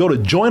finished. Go to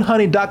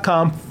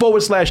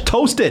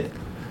joinhoney.com/toasted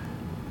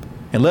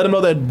and let them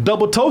know that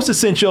Double Toasted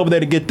sent you over there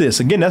to get this.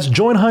 Again, that's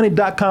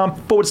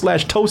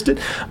joinhoney.com/toasted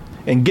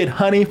and get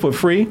Honey for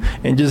free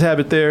and just have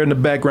it there in the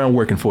background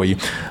working for you.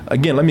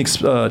 Again, let me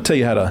tell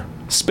you how to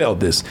spell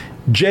this.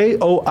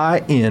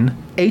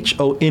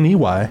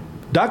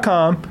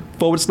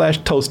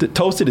 joinhoney.com/toasted.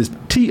 Toasted is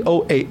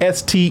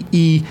TOASTED.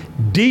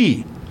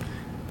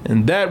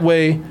 And that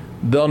way,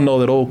 they'll know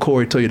that old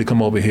Corey told you to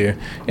come over here,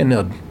 and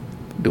they'll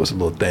do us a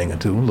little thing or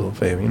two, a little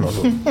favor, you know,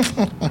 little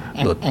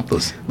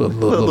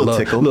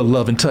tickle, little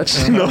love and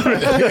touch. You know?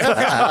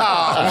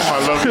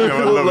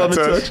 love and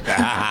touch.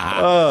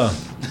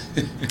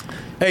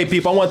 Hey,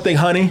 people, I want to thank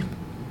Honey.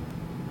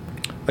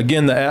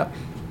 Again, the app,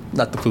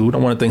 not the food. I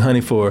want to thank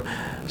Honey for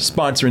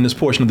sponsoring this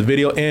portion of the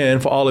video,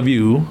 and for all of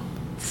you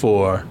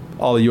for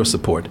all of your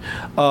support.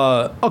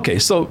 Okay,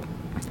 so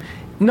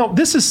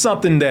this is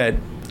something that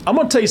I'm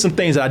going to tell you some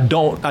things I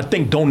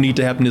think don't need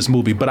to happen in this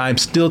movie, but I'm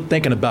still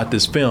thinking about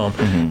this film.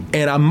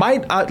 And I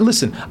might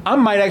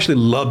actually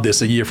love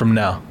this a year from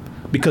now,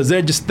 because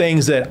they're just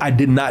things that I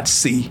did not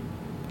see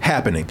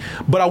happening.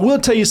 But I will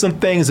tell you some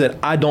things that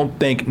I don't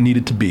think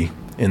needed to be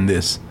in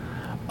this.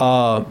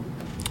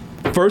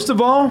 First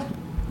of all,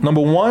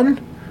 number one,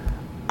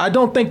 I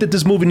don't think that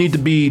this movie needs to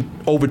be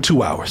over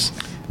 2 hours.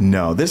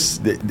 No,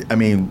 I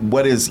mean,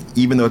 what is,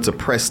 even though it's a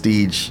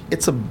prestige,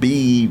 it's a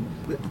B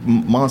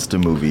monster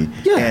movie.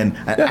 Yeah. And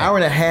an hour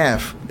and a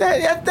half,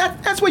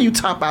 that's where you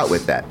top out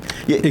with that.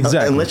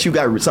 Exactly. Unless you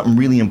got something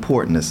really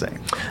important to say.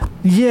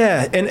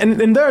 Yeah,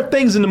 and there are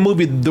things in the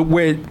movie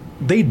where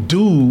they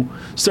do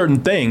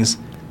certain things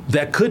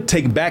that could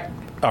take back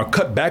or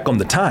cut back on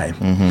the time.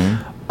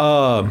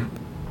 I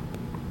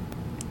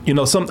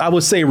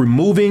would say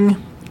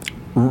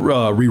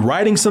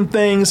rewriting some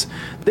things.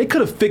 They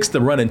could have fixed the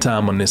running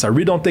time on this. I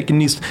really don't think it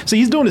needs. See,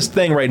 he's doing this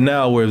thing right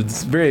now where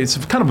it's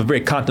kind of a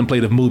very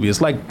contemplative movie.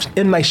 It's like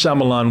M. Night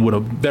Shyamalan with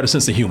a better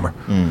sense of humor.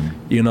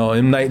 You know,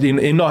 M. Night.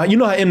 You know how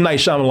M. Night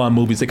Shyamalan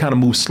movies, they kind of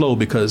move slow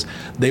because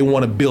they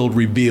want to build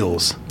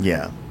reveals.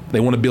 Yeah.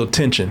 They want to build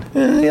tension.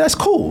 That's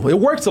cool. It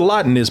works a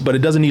lot in this, but it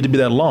doesn't need to be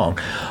that long.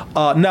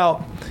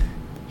 Now,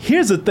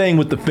 here's the thing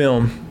with the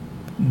film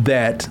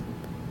that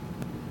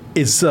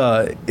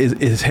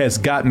has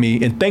got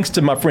me, and thanks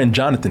to my friend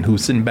Jonathan,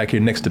 who's sitting back here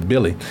next to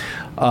Billy.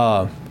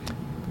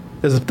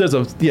 There's a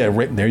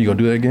right there. You gonna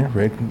do that again?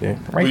 Right there.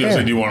 Right You there.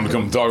 said you want him to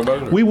come talk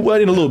about it? We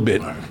went in a little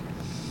bit.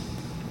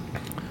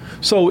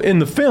 So in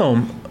the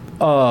film,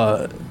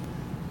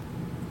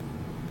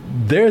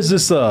 there's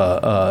this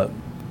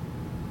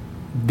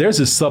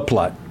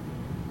subplot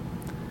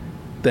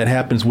that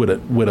happens with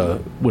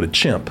a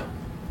chimp.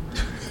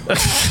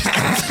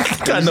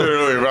 I know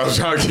earlier, but I was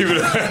trying to keep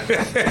it.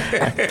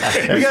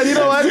 Because you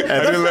know what?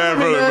 I didn't laugh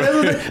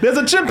earlier. There's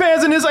a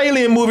chimpanzee in this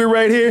alien movie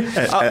right here.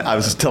 I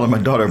was just telling my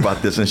daughter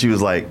about this, and she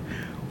was like,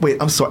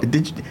 "Wait, I'm sorry. You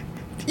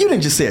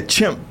didn't just say a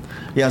chimp?"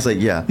 Yeah, I was like,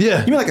 "Yeah." You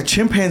mean like a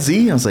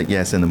chimpanzee? I was like,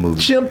 "Yeah, it's in the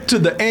movie." Chimp to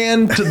the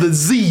N to the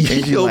Z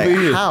and she's over like,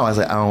 here. How? I was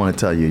like, "I don't want to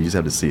tell you. You just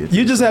have to see it."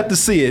 You just have to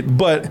see it,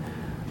 but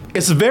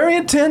it's very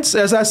intense,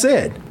 as I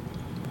said.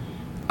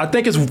 I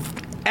think it's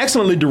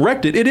excellently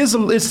directed. It's a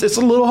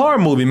little horror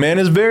movie, man.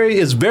 It's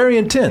very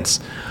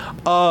intense.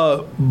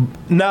 Now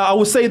I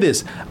would say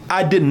this: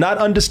 I did not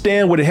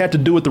understand what it had to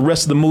do with the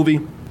rest of the movie.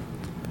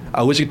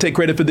 I wish I could take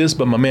credit for this,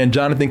 but my man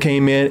Jonathan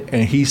came in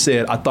and he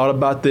said, "I thought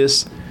about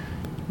this."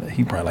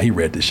 He probably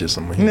read this shit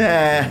somewhere.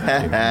 Man,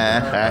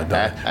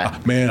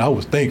 I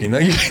was thinking.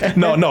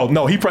 No.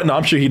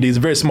 I'm sure he did. He's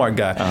a very smart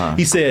guy.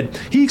 He said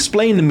he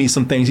explained to me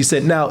some things. He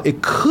said, now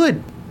it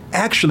could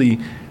actually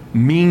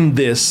mean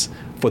this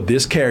for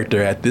this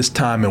character at this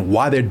time and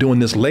why they're doing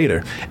this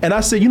later. And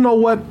I said, you know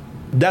what?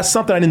 That's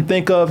something I didn't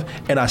think of,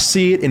 and I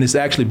see it, and it's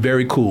actually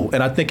very cool,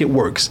 and I think it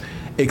works.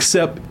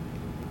 Except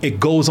it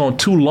goes on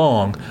too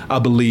long, I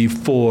believe,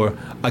 for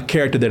a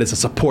character that is a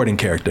supporting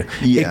character.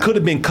 Yeah. It could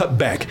have been cut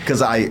back.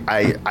 Because I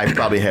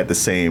probably had the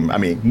same, I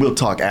mean, we'll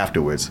talk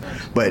afterwards,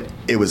 but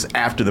it was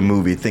after the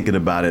movie, thinking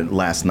about it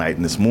last night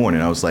and this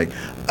morning, I was like,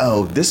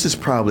 oh, this is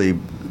probably,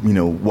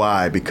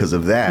 why, because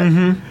of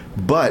that.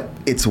 But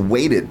it's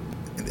weighted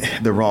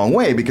the wrong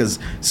way because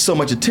so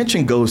much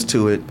attention goes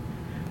to it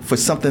for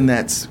something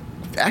that's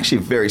actually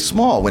very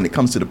small when it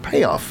comes to the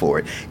payoff for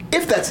it,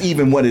 if that's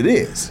even what it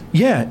is.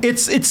 Yeah,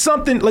 it's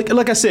something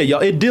like I said, y'all.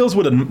 It deals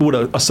with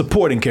a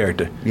supporting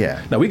character.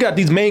 Yeah. Now we got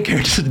these main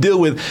characters to deal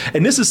with,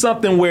 and this is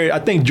something where I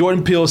think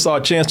Jordan Peele saw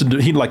a chance to do.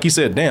 He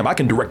said, "Damn, I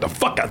can direct the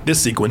fuck out this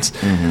sequence,"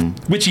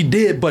 which he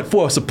did. But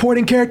for a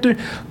supporting character,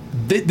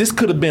 this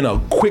could have been a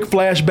quick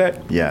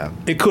flashback. Yeah.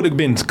 It could have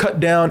been cut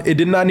down. It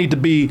did not need to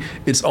be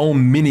its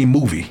own mini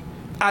movie.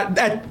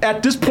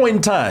 At this point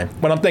in time,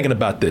 when I'm thinking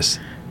about this.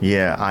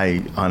 Yeah,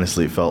 I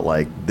honestly felt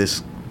like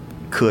this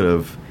could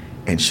have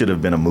and should have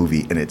been a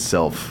movie in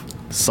itself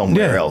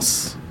somewhere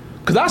else.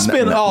 Because I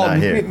spent I'm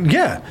going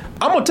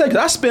to tell you,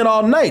 I spent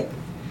all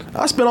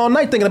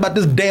night thinking about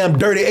this damn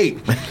Dirty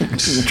Ape,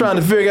 trying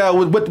to figure out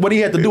what he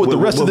had to do with the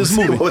rest of this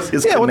movie. What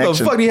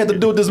the fuck he had to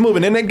do with this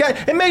movie? And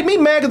it made me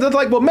mad because it's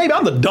like, well, maybe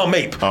I'm the dumb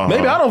ape.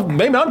 Maybe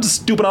I'm just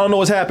stupid. I don't know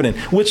what's happening.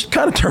 Which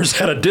kind of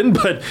turns out it didn't.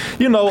 But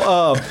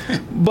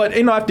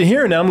after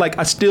hearing that, I'm like,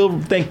 I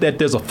still think that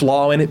there's a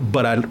flaw in it,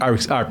 but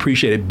I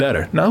appreciate it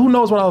better. Now, who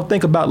knows what I'll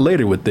think about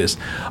later with this?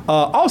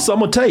 Also, I'm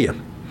gonna tell you,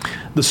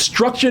 the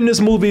structure in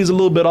this movie is a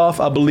little bit off,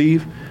 I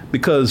believe.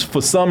 Because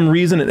for some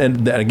reason,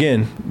 and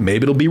again,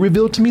 maybe it'll be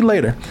revealed to me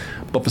later,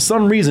 but for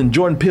some reason,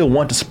 Jordan Peele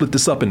wanted to split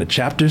this up into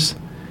chapters.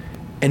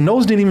 And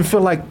those didn't even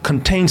feel like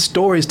contained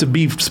stories to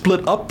be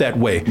split up that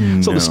way.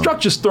 So the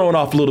structure's thrown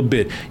off a little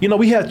bit.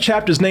 We have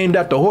chapters named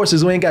after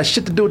horses who ain't got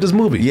shit to do with this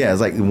movie. Yeah,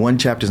 it's like one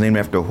chapter's named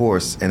after a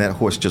horse, and that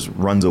horse just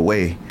runs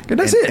away. And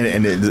that's it.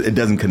 And it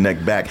doesn't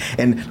connect back.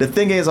 And the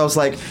thing is, I was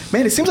like,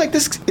 man, it seems like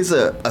this is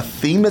a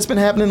theme that's been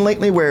happening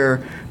lately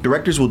where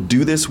directors will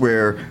do this,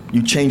 where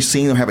you change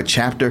scene or have a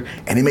chapter,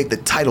 and they make the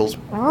titles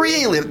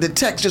the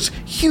text just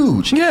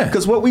huge. Yeah.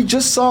 Because what we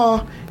just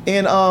saw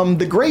in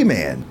The Gray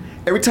Man,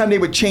 every time they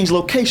would change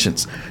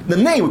locations, the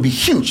name would be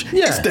huge.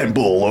 Yeah.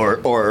 Istanbul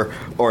or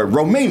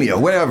Romania,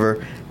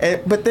 whatever.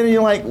 But then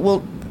you're like,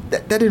 well,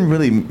 that didn't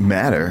really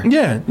matter.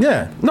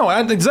 Yeah. No,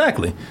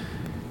 exactly.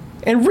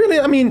 And really,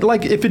 I mean,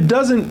 like, if it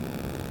doesn't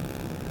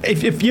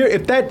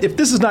if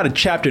this is not a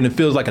chapter and it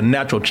feels like a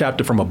natural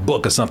chapter from a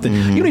book or something,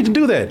 you need to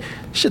do that.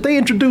 Shit, they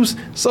introduced,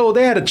 so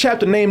they had a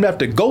chapter named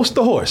after Ghost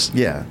the horse.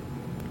 Yeah.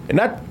 And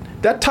that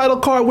title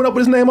card went up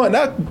with his name on.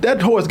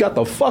 That horse got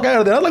the fuck out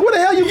of there. I was like, where the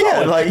hell you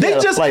going?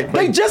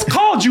 They just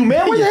called you,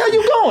 man. Where the hell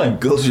you going?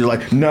 Ghost, you're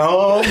like,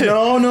 no.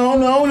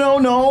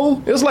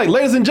 It was like,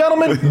 ladies and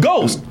gentlemen,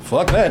 Ghost.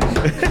 Fuck that.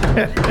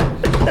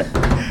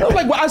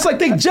 I was like,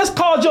 they just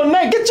called your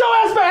name. Get your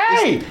ass back.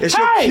 Hey, it's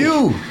your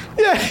cue.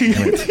 Yeah.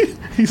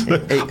 He's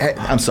like, hey,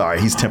 I'm sorry.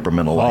 He's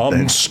temperamental like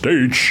I'm that.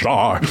 stage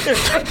shy.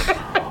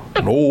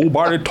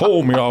 Nobody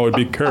told me I would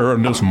be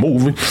carrying this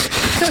movie.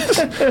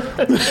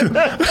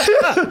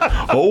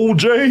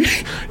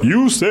 OJ,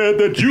 you said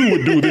that you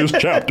would do this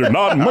chapter,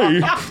 not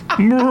me.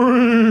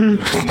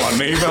 My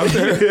name out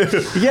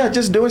there. Yeah,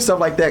 just doing stuff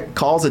like that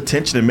calls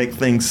attention and make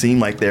things seem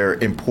like they're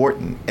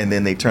important, and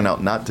then they turn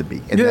out not to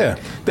be. And Yeah.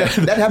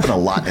 that happened a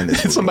lot in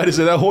this movie. Somebody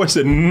said that horse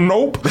said,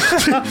 nope.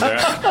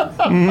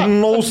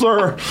 No,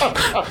 sir.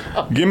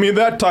 Give me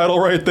that title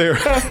right there.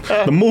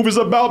 The movie's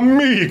about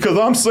me, because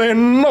I'm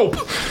saying nope.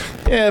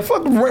 Yeah,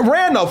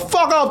 ran the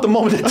fuck off the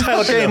moment that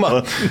title came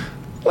up.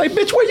 Like,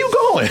 bitch, where you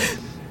going?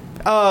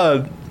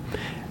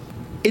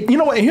 You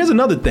know what? And here's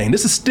another thing.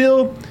 This is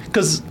still,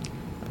 because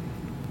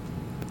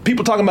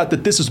people talking about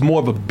that this is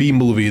more of a B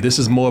movie. This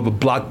is more of a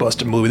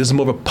blockbuster movie. This is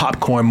more of a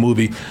popcorn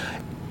movie.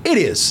 It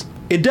is.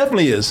 It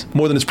definitely is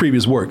more than its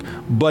previous work.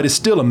 But it's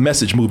still a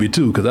message movie,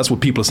 too, because that's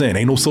what people are saying.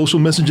 Ain't no social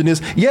message in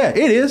this. Yeah,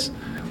 it is.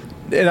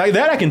 And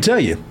that I can tell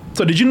you.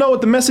 So did you know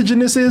what the message in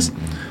this is?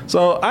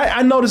 So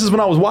I noticed this when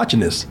I was watching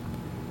this.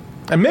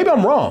 And maybe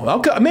I'm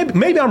wrong.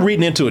 Maybe I'm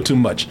reading into it too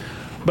much.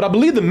 But I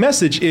believe the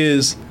message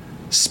is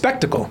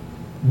spectacle.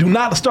 Do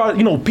not start,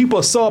 people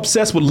are so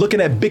obsessed with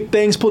looking at big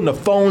things, putting their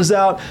phones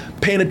out,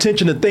 paying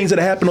attention to things that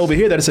happen over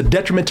here, that it's a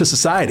detriment to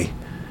society.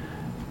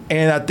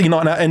 And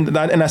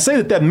I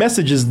say that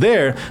message is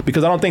there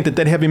because I don't think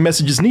that heavy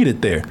message is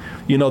needed there.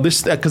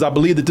 Because I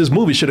believe that this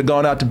movie should have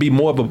gone out to be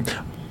more of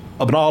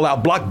an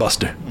all-out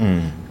blockbuster.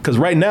 Because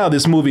right now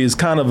this movie is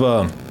kind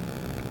of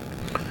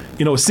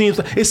it seems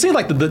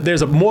like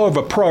there's more of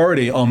a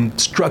priority on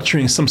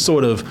structuring some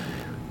sort of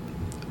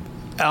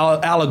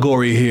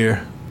allegory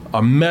here,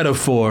 a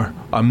metaphor,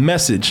 a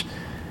message.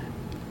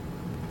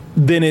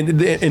 And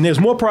there's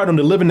more priority on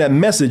delivering that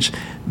message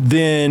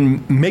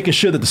than making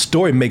sure that the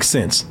story makes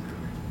sense.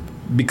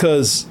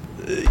 Because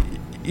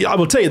I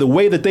will tell you, the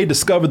way that they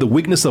discover the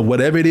weakness of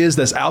whatever it is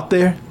that's out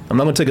there, I'm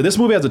not going to take it. This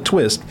movie has a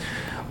twist.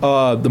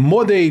 The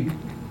more they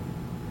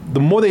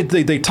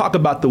talk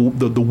about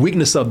the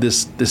weakness of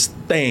this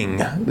thing,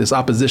 this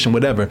opposition,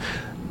 whatever,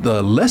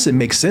 the less it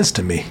makes sense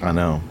to me. I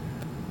know.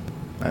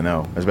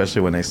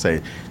 Especially when they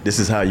say, this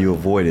is how you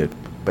avoid it.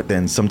 But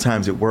then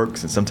sometimes it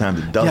works and sometimes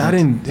it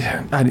doesn't.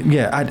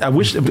 I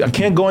wish, I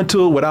can't go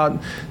into it without,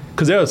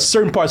 because there are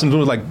certain parts of the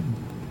movie like,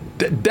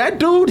 that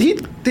dude, he's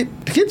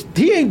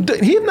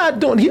not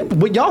doing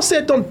what y'all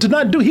said to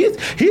not do. He's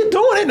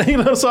doing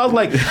it. So I was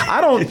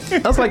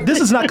like, this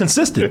is not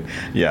consistent.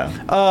 Yeah.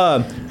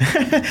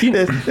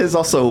 There's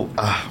also,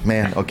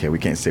 man. Okay, we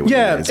can't say.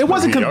 It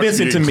wasn't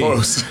convincing to me.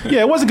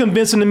 Yeah, it wasn't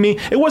convincing to me.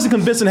 It wasn't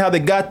convincing how they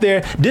got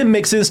there. Didn't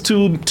make sense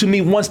to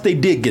me once they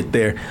did get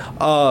there.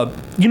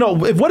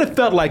 What it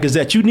felt like is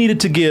that you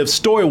needed to give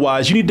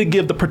story-wise, you need to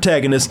give the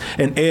protagonist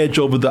an edge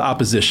over the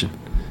opposition.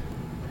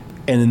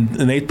 And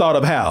they thought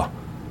of how,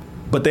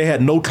 but they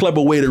had no clever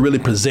way to really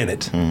present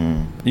it.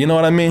 Mm-hmm. You know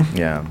what I mean?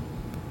 Yeah.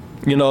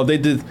 They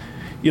did.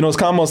 It's kind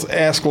of almost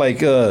asked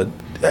like,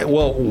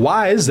 well,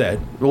 why is that?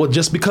 Well,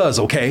 just because.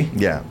 Okay.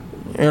 Yeah.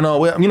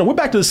 We're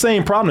back to the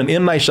same problem that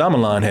M. Night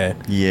Shyamalan had.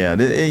 Yeah.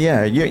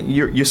 Yeah.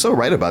 You're so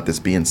right about this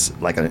being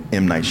like an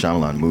M. Night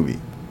Shyamalan movie.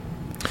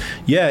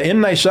 Yeah,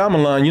 M. Night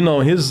Shyamalan,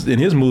 in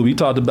his movie, he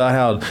talked about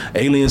how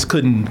aliens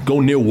couldn't go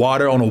near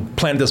water on a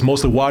planet that's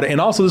mostly water.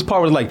 And also this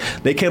part was like,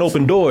 they can't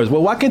open doors.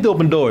 Well, why can't they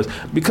open doors?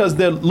 Because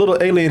their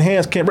little alien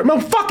hands can't. No,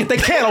 fuck it, they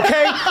can't,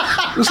 okay?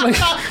 It's like,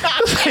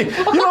 you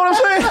know what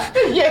I'm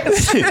saying?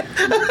 Yes. And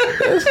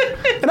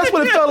that's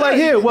what it felt like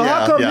here. Well,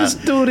 how come this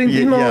dude, it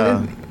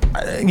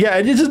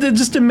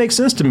just didn't make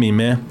sense to me,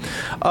 man.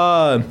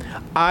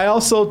 I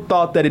also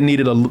thought that it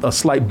needed a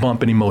slight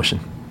bump in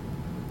emotion.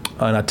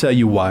 And I'll tell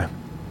you why.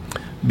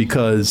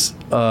 Because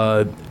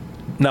now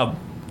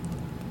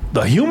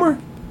the humor,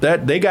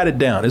 that they got it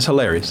down. It's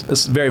hilarious.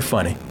 It's very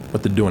funny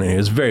what they're doing in here.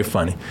 It's very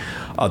funny.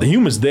 The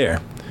humor's there,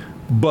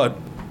 but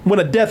when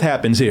a death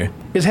happens here,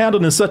 it's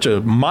handled in such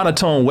a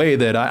monotone way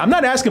that I'm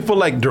not asking for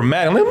like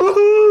dramatic. Like,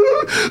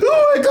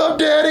 wake up,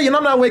 daddy! And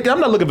I'm not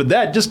looking for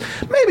that. Just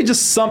maybe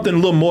something a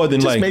little more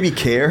than just maybe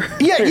care.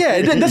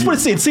 Yeah. That's what it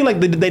seemed. It seemed like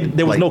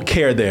there was no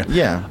care there.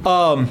 Yeah.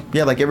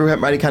 Like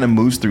everybody kind of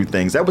moves through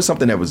things. That was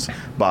something that was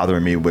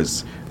bothering me,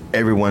 was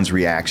everyone's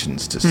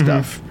reactions to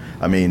stuff.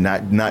 I mean,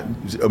 not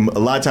a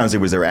lot of times it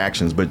was their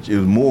actions, but it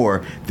was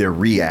more their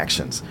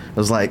reactions. I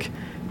was like,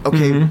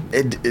 okay,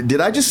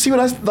 did I just see what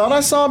I thought I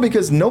saw?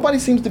 Because nobody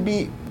seems to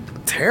be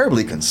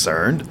terribly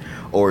concerned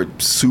or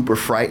super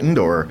frightened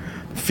or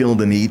feel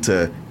the need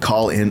to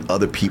call in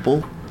other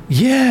people.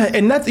 Yeah,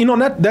 and that's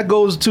that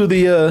goes to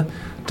the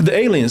to the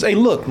aliens. Hey,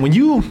 look, when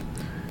you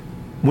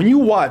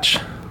watch,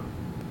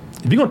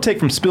 if you're gonna take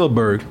from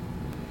Spielberg,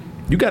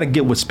 you got to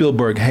get what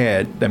Spielberg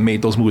had that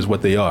made those movies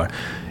what they are.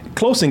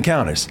 Close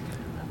Encounters.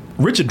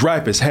 Richard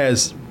Dreyfuss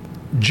has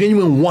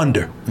genuine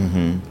wonder,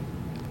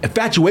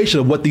 infatuation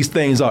of what these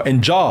things are.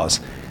 In Jaws,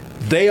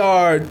 they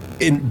are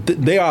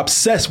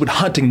obsessed with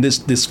hunting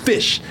this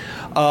fish.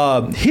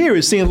 Here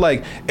it seems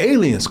like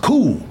aliens,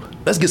 cool.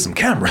 Let's get some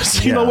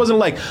cameras. You know, it wasn't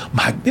like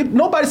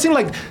nobody seemed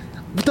like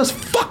there's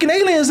fucking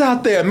aliens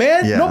out there,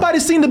 man. Yeah. Nobody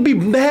seemed to be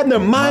having their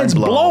minds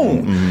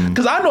blown.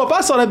 Because I know if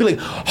I saw that, I'd be like,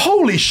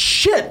 holy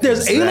shit,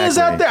 there's aliens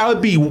out there. I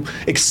would be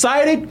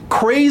excited,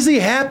 crazy,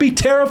 happy,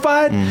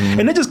 terrified.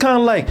 And they're just kind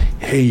of like,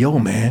 hey, yo,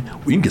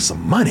 man, we can get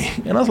some money.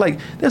 And I was like,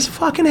 there's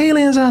fucking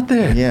aliens out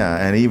there. Yeah,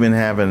 and even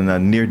having a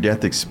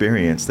near-death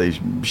experience, they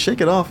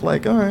shake it off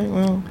like, all right,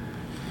 well.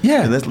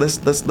 Yeah,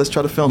 let's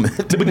try to film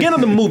it. The beginning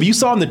of the movie, you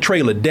saw in the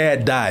trailer,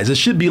 Dad dies. It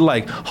should be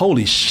like,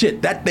 holy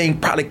shit, that thing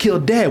probably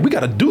killed Dad. We got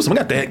to do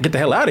something. We got to get the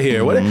hell out of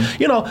here.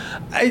 You know,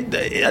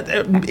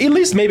 at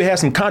least maybe have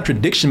some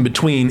contradiction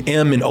between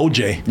M and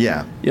OJ.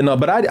 Yeah. You know,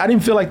 but I didn't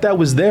feel like that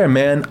was there,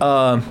 man.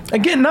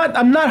 Again,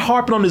 I'm not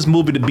harping on this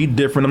movie to be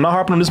different. I'm not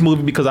harping on this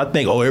movie because I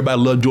think,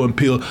 everybody loves Jordan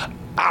Peele.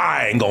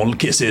 I ain't gonna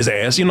kiss his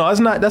ass. You know,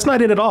 that's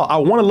not it at all. I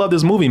want to love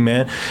this movie,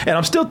 man, and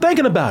I'm still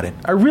thinking about it.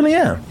 I really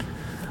am.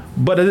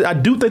 But I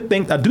do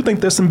think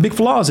there's some big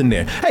flaws in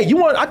there. Hey,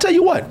 I tell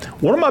you what,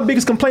 one of my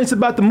biggest complaints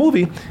about the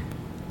movie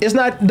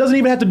doesn't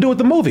even have to do with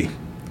the movie.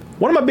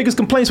 One of my biggest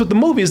complaints with the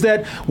movie is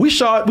that we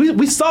saw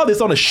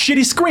this on a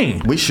shitty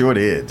screen. We sure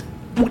did.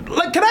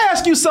 Like, can I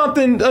ask you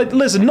something?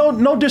 Listen,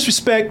 no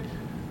disrespect.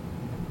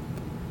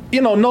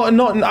 You know,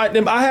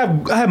 I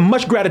have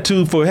much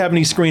gratitude for having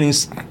these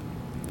screenings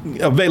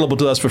available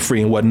to us for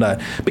free and whatnot.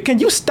 But can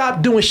you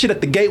stop doing shit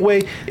at the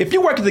Gateway? If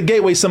you work at the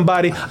Gateway,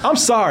 somebody, I'm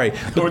sorry,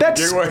 but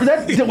that's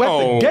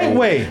the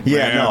Gateway.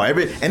 Yeah, no, and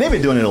they've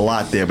been doing it a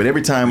lot there. But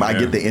every time I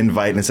get the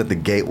invite and it's at the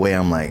Gateway,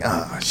 I'm like,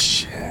 oh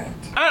shit.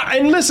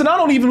 And listen, I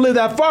don't even live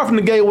that far from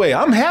the Gateway.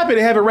 I'm happy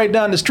to have it right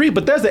down the street,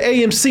 but there's the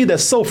AMC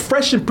that's so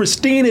fresh and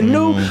pristine and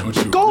new.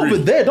 Go over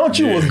there, don't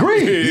you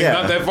agree? It's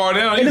not that far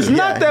down. And it's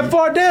not that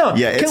far down.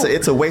 Yeah,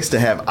 it's a waste to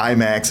have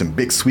IMAX and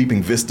big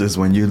sweeping vistas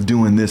when you're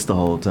doing this the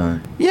whole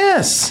time.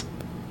 Yes,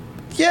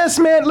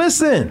 man.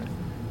 Listen,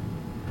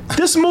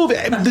 this movie,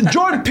 the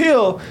Jordan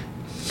Peele,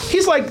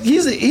 he's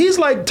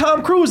like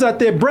Tom Cruise out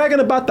there bragging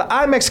about the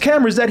IMAX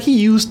cameras that he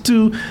used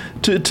to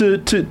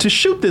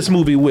shoot this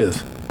movie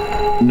with.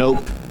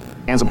 Nope.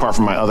 Stands apart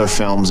from my other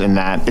films in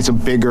that it's a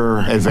bigger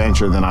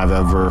adventure than I've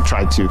ever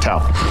tried to tell.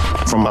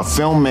 From a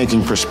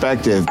filmmaking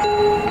perspective,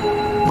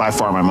 by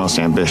far my most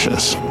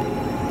ambitious.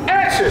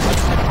 Action!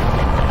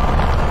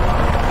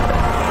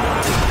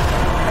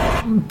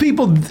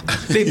 People,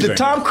 if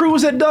Tom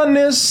Cruise had done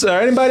this,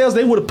 or anybody else,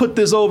 they would have put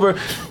this over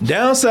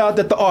down south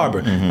at the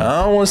Arbor.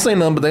 I don't want to say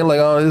nothing, but they're like,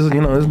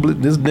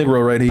 this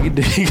Negro right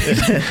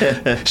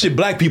here. Shit,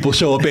 black people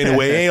show up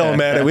anyway. It ain't all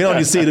matter. We don't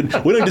need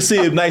to see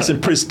it nice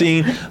and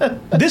pristine.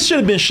 This should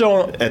have been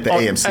shown at the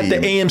AMC. At the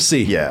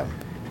AMC. Yeah.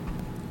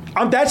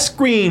 That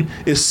screen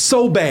is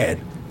so bad.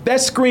 That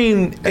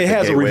screen, it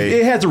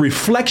has a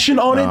reflection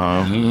on it.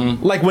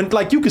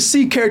 Like you could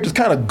see characters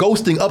kind of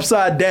ghosting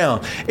upside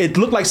down. It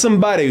looked like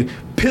somebody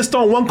pissed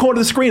on one corner of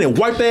the screen and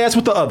wiped their ass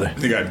with the other.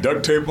 They got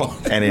duct tape on.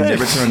 And they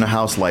never turned the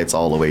house lights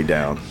all the way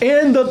down.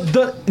 And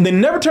they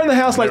never turned the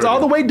house lights all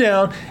the way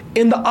down,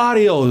 and the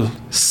audio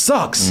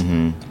sucks.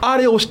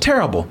 Audio is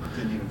terrible.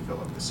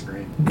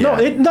 No,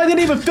 they didn't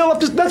even fill up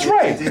this. That's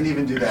right. They didn't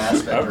even do the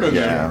aspect.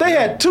 Yeah. They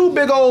had two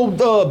big old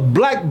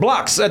black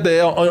blocks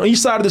on each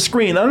side of the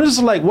screen. I'm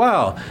just like,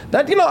 wow.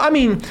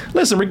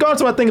 Listen,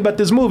 regardless of what I think about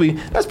this movie,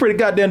 that's pretty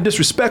goddamn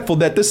disrespectful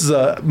that this is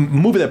a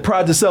movie that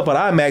prides itself on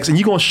IMAX and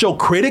you're going to show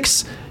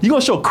critics? You're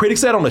going to show critics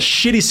that on a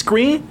shitty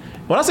screen?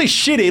 When I say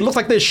shitty, it looks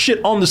like there's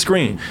shit on the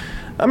screen.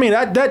 I mean,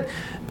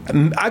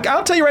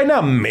 I'll tell you right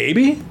now,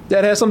 maybe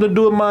that has something to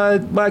do with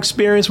my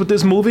experience with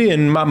this movie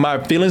and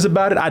my feelings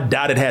about it. I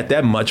doubt it had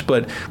that much,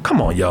 but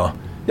come on, y'all.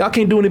 Y'all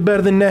can't do any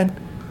better than that.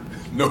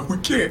 No, we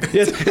can't.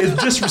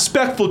 It's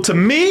disrespectful to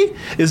me.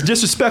 It's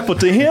disrespectful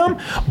to him.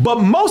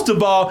 But most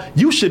of all,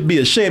 you should be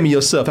ashamed of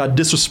yourself how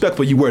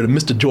disrespectful you were to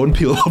Mr. Jordan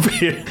Peele over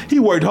here. He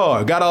worked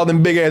hard, got all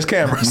them big-ass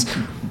cameras.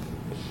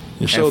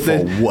 It showed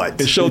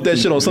that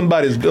shit on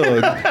somebody's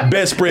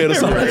bedspread or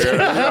something.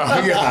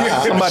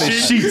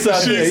 Somebody's sheets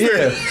out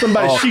there. Yeah,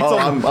 somebody's sheets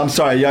on. I'm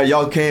sorry,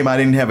 y'all came. I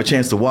didn't have a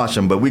chance to watch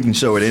them, but we can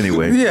show it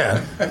anyway.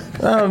 Yeah.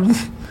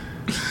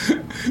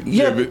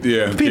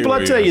 People,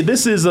 I tell you,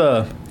 this is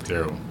a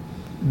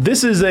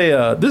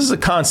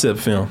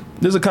concept film.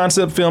 This is a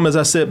concept film, as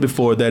I said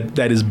before,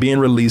 that is being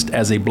released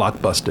as a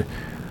blockbuster,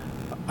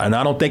 and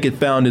I don't think it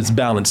found its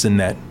balance in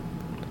that.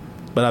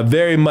 But I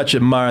very much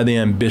admire the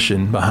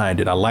ambition behind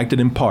it. I liked it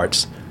in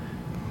parts.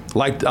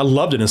 I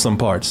loved it in some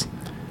parts.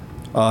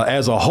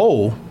 As a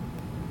whole,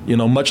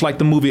 much like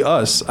the movie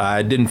Us,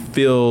 I didn't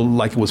feel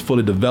like it was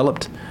fully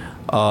developed.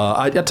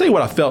 I tell you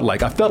what I felt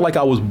like. I felt like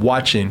I was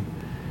watching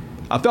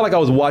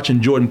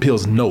Jordan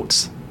Peele's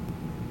notes.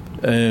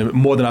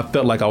 more than I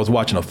felt like I was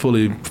watching a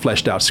fully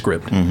fleshed out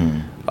script.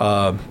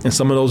 And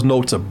some of those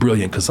notes are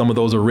brilliant because some of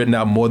those are written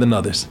out more than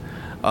others.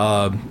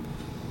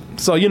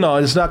 So,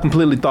 it's not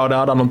completely thought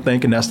out, I don't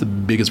think, and that's the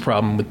biggest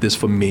problem with this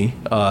for me.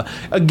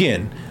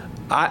 Again,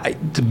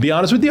 to be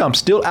honest with you, I'm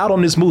still out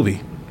on this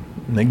movie.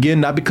 And again,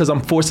 not because I'm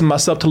forcing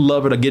myself to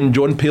love it or getting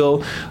Jordan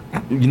Peele,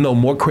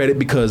 more credit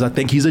because I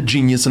think he's a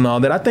genius and all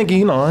that. I think,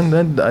 he,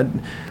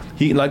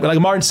 like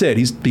Martin said,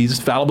 he's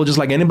fallible just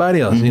like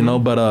anybody else,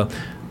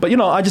 But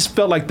I just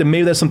felt like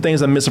maybe there's some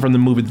things I'm missing from the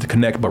movie to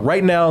connect. But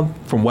right now,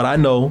 from what I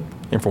know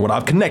and from what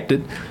I've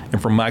connected and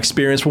from my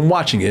experience from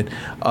watching it,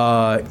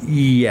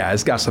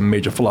 it's got some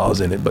major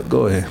flaws in it. But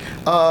go ahead.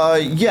 A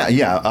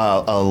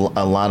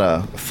lot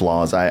of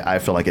flaws. I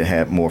feel like it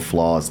had more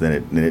flaws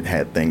than it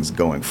had things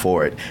going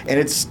for it. And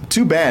it's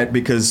too bad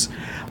because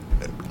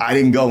I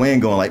didn't go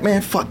in going like,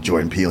 man, fuck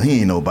Jordan Peele. He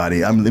ain't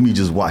nobody. Let me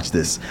just watch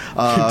this.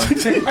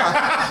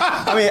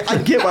 I mean, I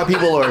get why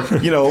people are,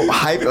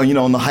 hype,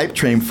 on the hype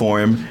train for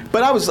him.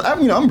 But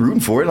I'm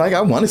rooting for it. Like,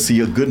 I want to see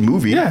a good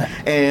movie. Yeah.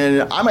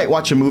 And I might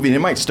watch a movie and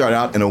it might start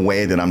out in a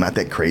way that I'm not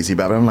that crazy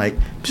about. But I'm like,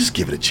 just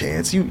give it a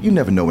chance. You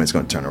never know when it's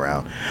going to turn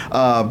around.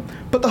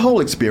 But the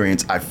whole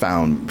experience I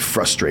found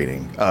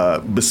frustrating.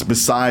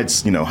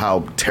 Besides,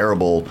 how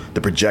terrible the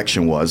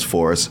projection was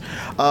for us.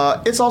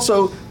 It's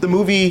also the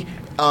movie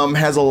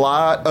has a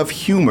lot of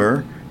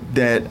humor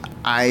that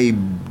I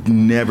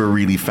never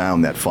really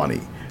found that funny.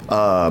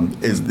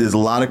 There's a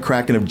lot of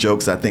cracking of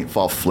jokes I think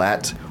fall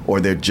flat, or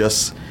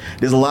there's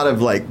a lot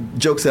of like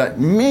jokes that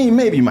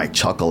maybe you might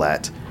chuckle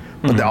at,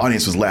 but the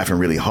audience was laughing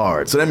really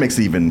hard. So that makes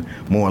it even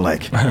more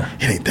like,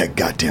 it ain't that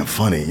goddamn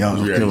funny.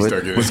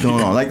 What's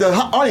going on? Like the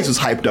audience was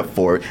hyped up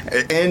for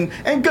it,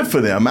 and good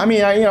for them. I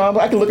mean,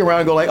 I can look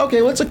around and go like,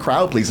 okay, well, it's a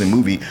crowd pleasing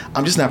movie.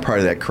 I'm just not part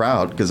of that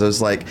crowd because I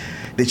was like,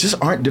 they just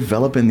aren't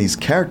developing these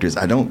characters.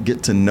 I don't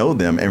get to know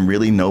them and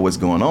really know what's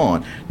going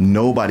on.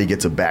 Nobody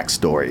gets a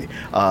backstory.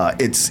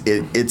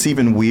 It's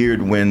even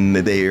weird when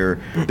they're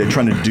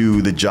trying to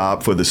do the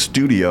job for the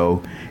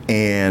studio,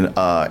 and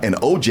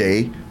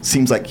OJ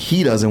seems like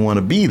he doesn't want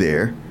to be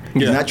there.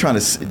 He's not trying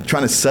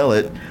to sell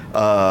it.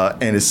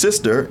 And his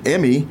sister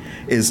Emmy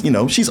is,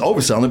 she's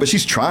overselling it, but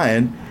she's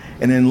trying.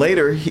 And then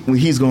later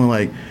he's going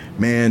like,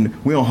 man,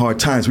 we're on hard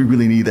times. We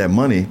really need that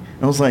money.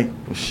 And I was like,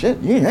 well, shit,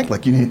 you ain't act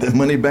like you need that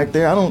money back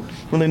there. I don't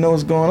really know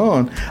what's going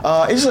on.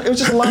 It was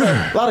just a lot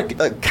of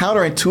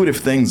counterintuitive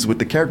things with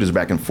the characters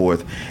back and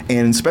forth,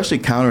 and especially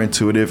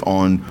counterintuitive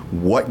on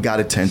what got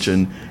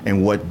attention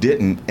and what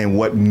didn't, and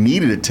what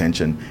needed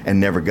attention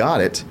and never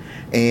got it.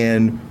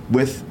 And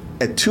with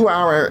a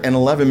 2-hour and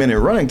 11-minute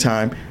running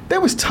time, there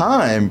was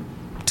time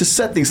to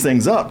set these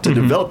things up, to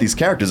develop these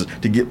characters,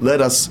 to let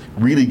us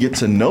really get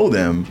to know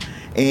them.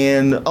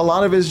 And a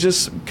lot of it is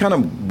just kind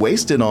of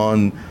wasted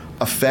on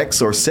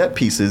effects or set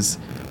pieces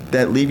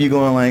that leave you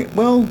going like,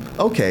 well,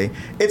 okay.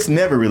 It's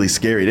never really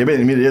scary. I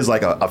mean, it is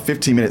like a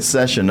 15-minute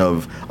session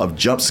of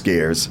jump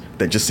scares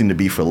that just seem to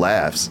be for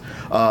laughs.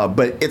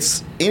 But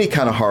it's any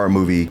kind of horror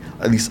movie,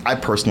 at least I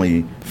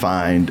personally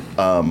find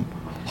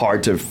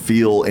hard to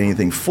feel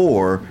anything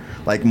for.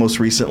 Like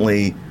most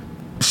recently,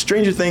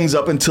 Stranger Things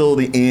up until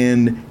the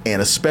end,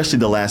 and especially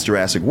The Last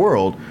Jurassic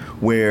World,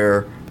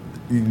 where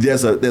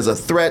there's a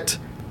threat,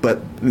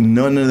 but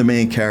none of the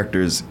main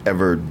characters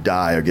ever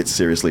die or get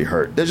seriously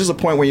hurt. There's just a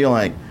point where you're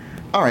like,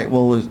 all right,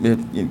 well,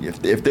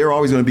 if they're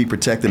always going to be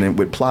protected and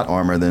with plot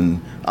armor,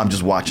 then I'm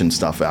just watching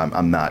stuff. I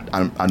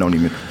don't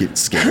even get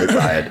scared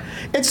by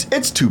it.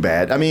 It's too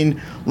bad. I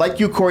mean, like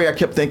you, Corey, I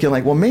kept thinking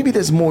like, well, maybe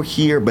there's more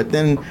here. But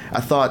then I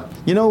thought,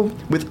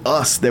 with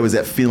Us, there was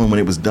that feeling when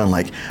it was done,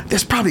 like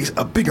there's probably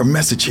a bigger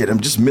message here that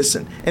I'm just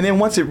missing. And then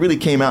once it really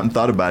came out and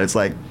thought about it, it's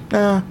like,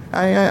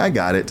 I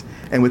got it.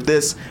 And with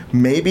this,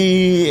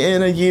 maybe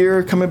in a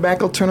year coming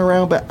back, I'll turn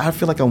around, but I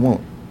feel like I won't.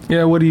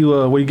 Yeah, what do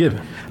you give?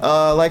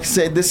 Like I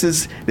said, this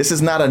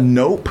is not a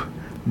nope,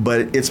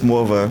 but it's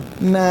more of a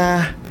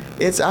nah.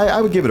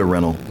 I would give it a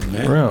rental.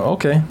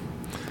 Okay.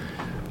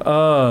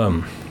 Let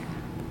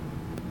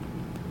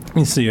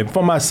me see.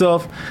 For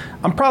myself,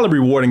 I'm probably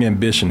rewarding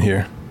ambition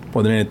here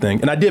more than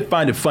anything, and I did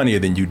find it funnier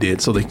than you did.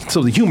 So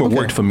the humor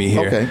worked for me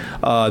here. Okay.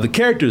 The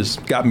characters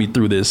got me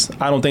through this.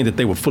 I don't think that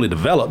they were fully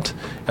developed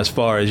as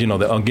far as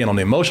again on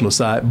the emotional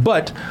side,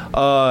 but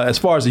as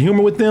far as the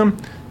humor with them,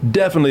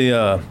 definitely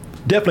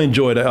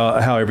enjoyed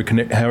how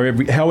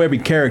every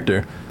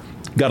character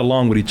got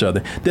along with each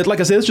other. Like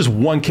I said, it's just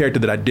one character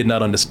that I did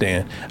not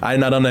understand. I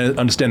did not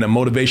understand the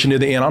motivation near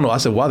the end. I don't know. I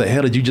said, why the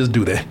hell did you just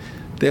do that?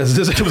 There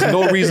was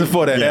no reason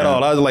for that at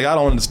all. I was like, I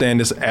don't understand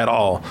this at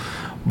all.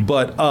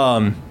 But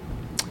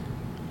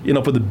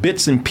for the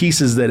bits and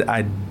pieces that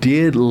I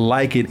did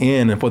like it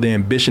in, and for the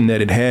ambition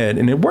that it had,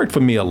 and it worked for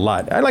me a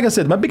lot. Like I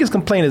said, my biggest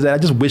complaint is that I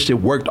just wished it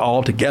worked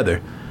all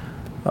together.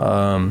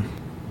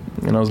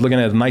 I was looking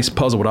at a nice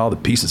puzzle with all the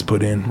pieces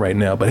put in right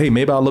now. But hey,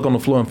 maybe I'll look on the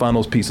floor and find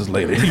those pieces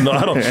later.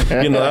 I don't.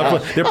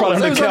 They're probably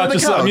on the couch or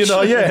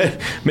something. Yeah.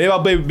 Maybe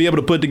I'll be able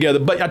to put it together.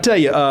 But I tell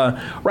you,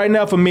 right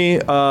now for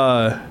me,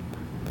 I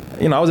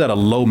was at a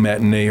low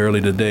matinee early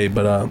today,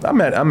 but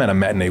I'm at a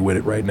matinee with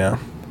it right now.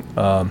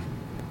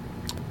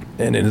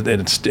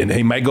 and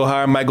he might go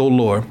higher, might go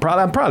lower.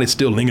 I'm probably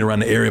still lingering around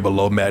the area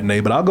below matinee,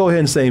 but I'll go ahead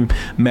and say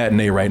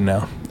matinee right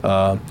now.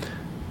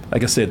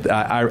 Like I said,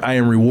 I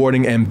am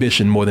rewarding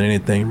ambition more than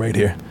anything right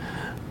here.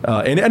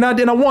 And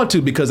I want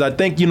to, because I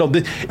think,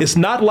 it's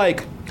not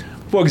like,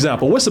 for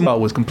example, What's the Matter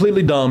was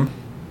completely dumb,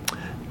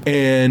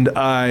 and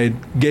I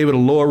gave it a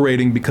lower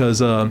rating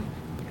because I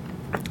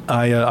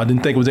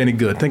didn't think it was any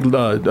good. I think,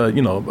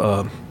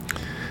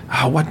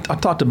 I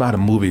talked about a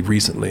movie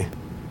recently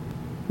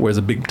where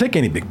take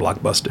any big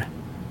blockbuster.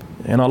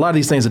 And a lot of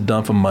these things are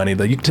done for money.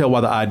 You can tell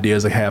why the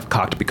ideas are half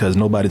cocked because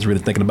nobody's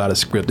really thinking about a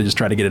script. They're just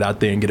trying to get it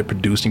out there and get it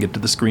produced and get to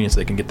the screen so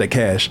they can get their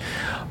cash.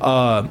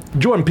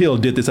 Jordan Peele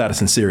did this out of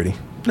sincerity.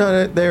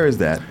 No, there is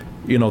that.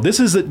 This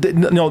is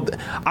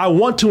I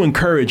want to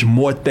encourage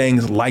more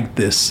things like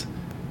this.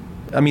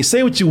 I mean,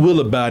 say what you will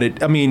about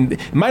it. I mean,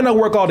 it might not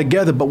work all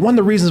together, but one of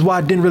the reasons why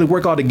it didn't really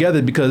work all together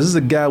is because this is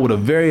a guy with a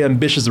very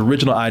ambitious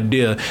original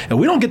idea, and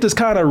we don't get this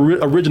kind of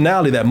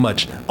originality that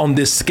much on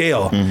this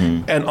scale,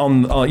 and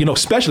on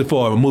especially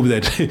for a movie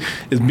that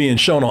is being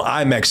shown on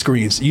IMAX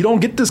screens. You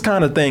don't get this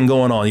kind of thing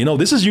going on.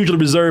 This is usually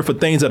reserved for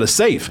things that are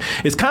safe.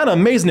 It's kind of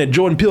amazing that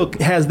Jordan Peele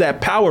has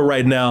that power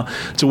right now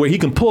to where he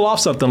can pull off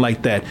something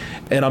like that,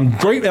 and I'm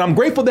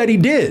grateful that he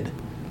did.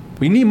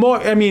 We need more.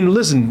 I mean,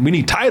 listen, we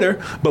need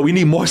tighter, but we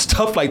need more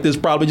stuff like this.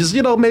 Probably just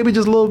maybe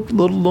just a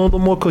little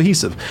more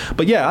cohesive.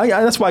 But yeah,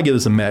 that's why I give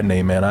this a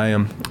matinee, man.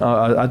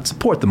 I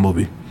support the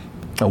movie.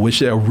 I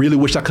really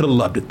wish I could have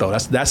loved it though.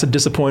 That's a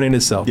disappointment in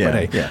itself. Yeah,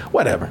 but hey,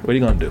 whatever. What are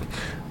you gonna do?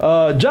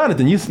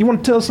 Jonathan, you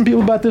want to tell some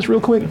people about this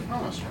real quick?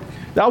 I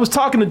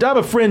have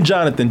a friend,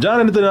 Jonathan.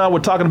 Jonathan and I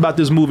were talking about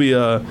this movie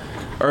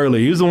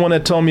earlier. He was the one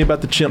that told me about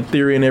the chimp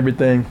theory and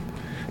everything.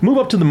 Move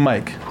up to the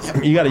mic.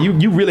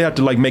 You really have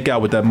to make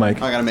out with that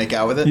mic. I gotta make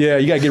out with it? Yeah,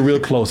 you gotta get real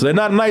close. They're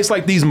not nice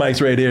like these mics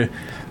right here.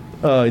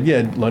 I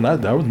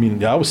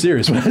was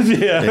serious.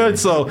 Yeah.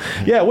 So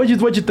yeah,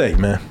 what'd you think,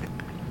 man?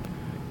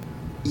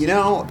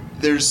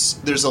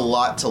 There's a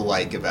lot to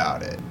like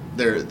about it.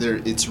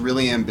 It's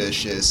really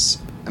ambitious.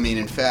 I mean,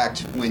 in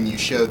fact, when you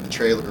showed the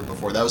trailer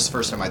before, that was the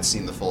first time I'd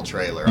seen the full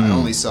trailer. I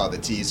only saw the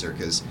teaser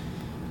because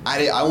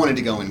I wanted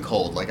to go in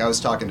cold. I was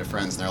talking to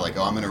friends, and they're like,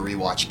 "Oh, I'm going to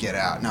rewatch Get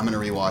Out, and I'm going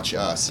to rewatch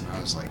Us," and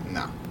I was like,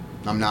 "No,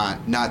 I'm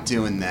not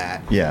doing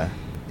that." Yeah.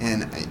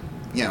 And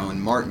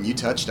and Martin, you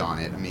touched on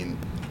it. I mean,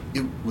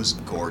 it was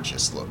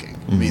gorgeous looking.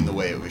 I mean, the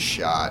way it was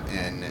shot,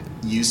 and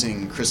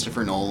using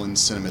Christopher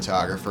Nolan's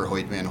cinematographer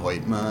Hoyt van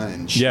Hoytma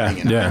and shooting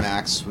in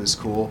IMAX was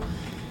cool.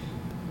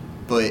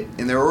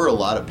 And there were a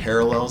lot of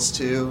parallels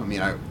too. I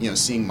mean,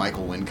 seeing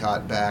Michael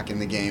Wincott back in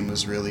the game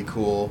was really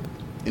cool.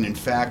 And in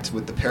fact,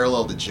 with the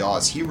parallel to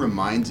Jaws, he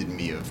reminded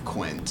me of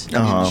Quint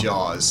in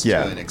Jaws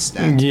to an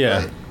extent.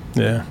 Yeah.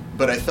 Yeah.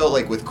 But I felt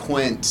like with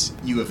Quint,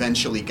 you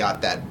eventually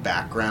got that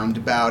background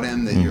about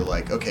him that you're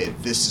like, okay,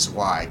 this is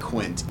why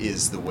Quint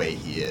is the way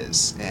he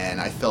is.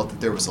 And I felt that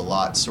there was a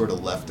lot sort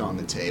of left on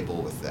the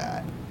table with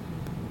that.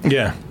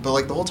 Yeah.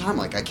 But the whole time,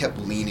 I kept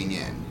leaning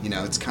in.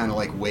 It's kind of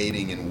like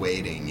waiting.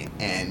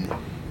 And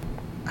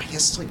I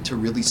guess to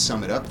really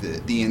sum it up,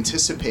 the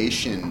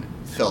anticipation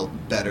felt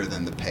better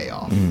than the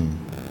payoff.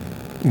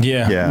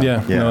 Yeah.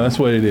 No, that's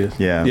what it is.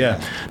 Yeah.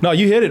 No,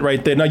 you hit it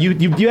right there. No,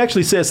 you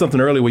actually said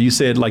something earlier where you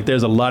said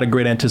there's a lot of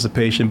great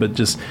anticipation, but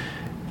just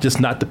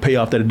not the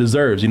payoff that it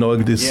deserves.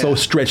 It's so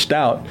stretched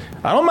out.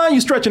 I don't mind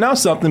you stretching out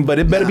something, but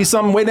it better be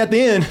something waiting at the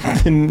end,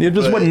 and it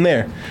just wasn't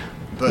there.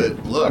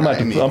 But look,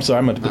 I'm sorry.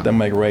 I'm going to put that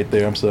mic right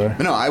there. I'm sorry.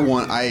 No,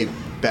 I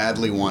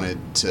badly wanted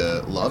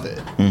to love it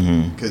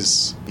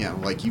because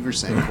like you were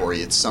saying,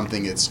 Corey, it's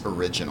something that's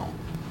original.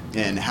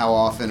 And how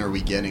often are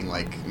we getting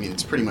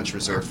it's pretty much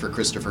reserved for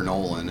Christopher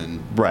Nolan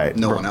and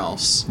no one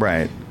else.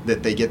 Right.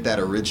 That they get that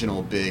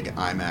original big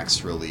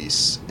IMAX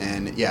release.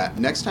 And yeah,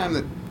 next time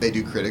that they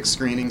do critic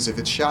screenings, if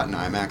it's shot in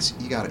IMAX,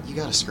 you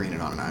gotta screen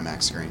it on an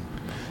IMAX screen.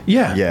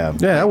 Yeah.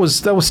 That was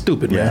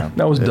stupid, man.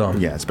 That was dumb.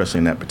 Yeah, especially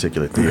in that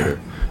particular theater.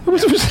 I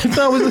was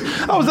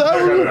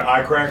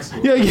eye cracks.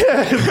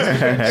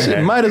 Yeah.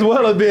 Shit might as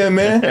well have been,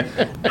 man.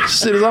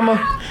 Shit is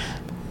almost.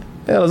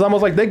 Hell, it's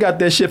almost like they got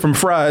that shit from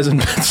Fry's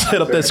and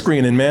set up that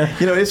screening, man.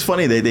 It's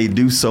funny, they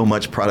do so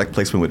much product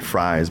placement with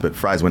Fry's, but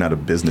Fry's went out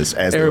of business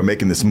as they were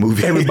making this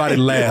movie. Everybody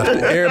laughed.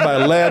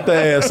 Everybody laughed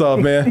their ass off,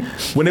 man.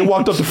 When they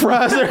walked up to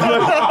Fry's,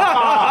 everybody...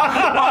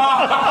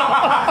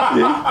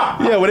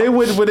 when they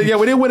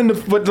went in the,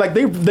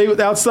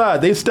 they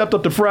outside, they stepped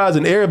up to Fry's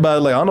and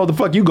everybody I don't know where the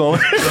fuck you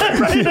going.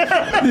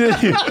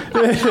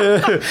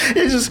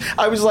 It's just,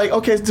 I was like,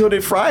 okay, so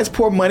did Fry's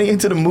pour money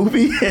into the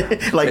movie?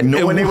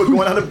 Knowing they were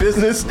going out of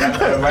business?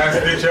 Last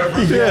ditch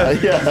effort.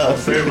 Yeah.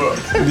 Save up.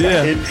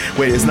 Yeah.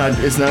 Wait, it's not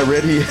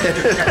ready yet.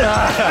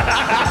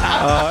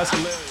 That's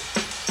hilarious.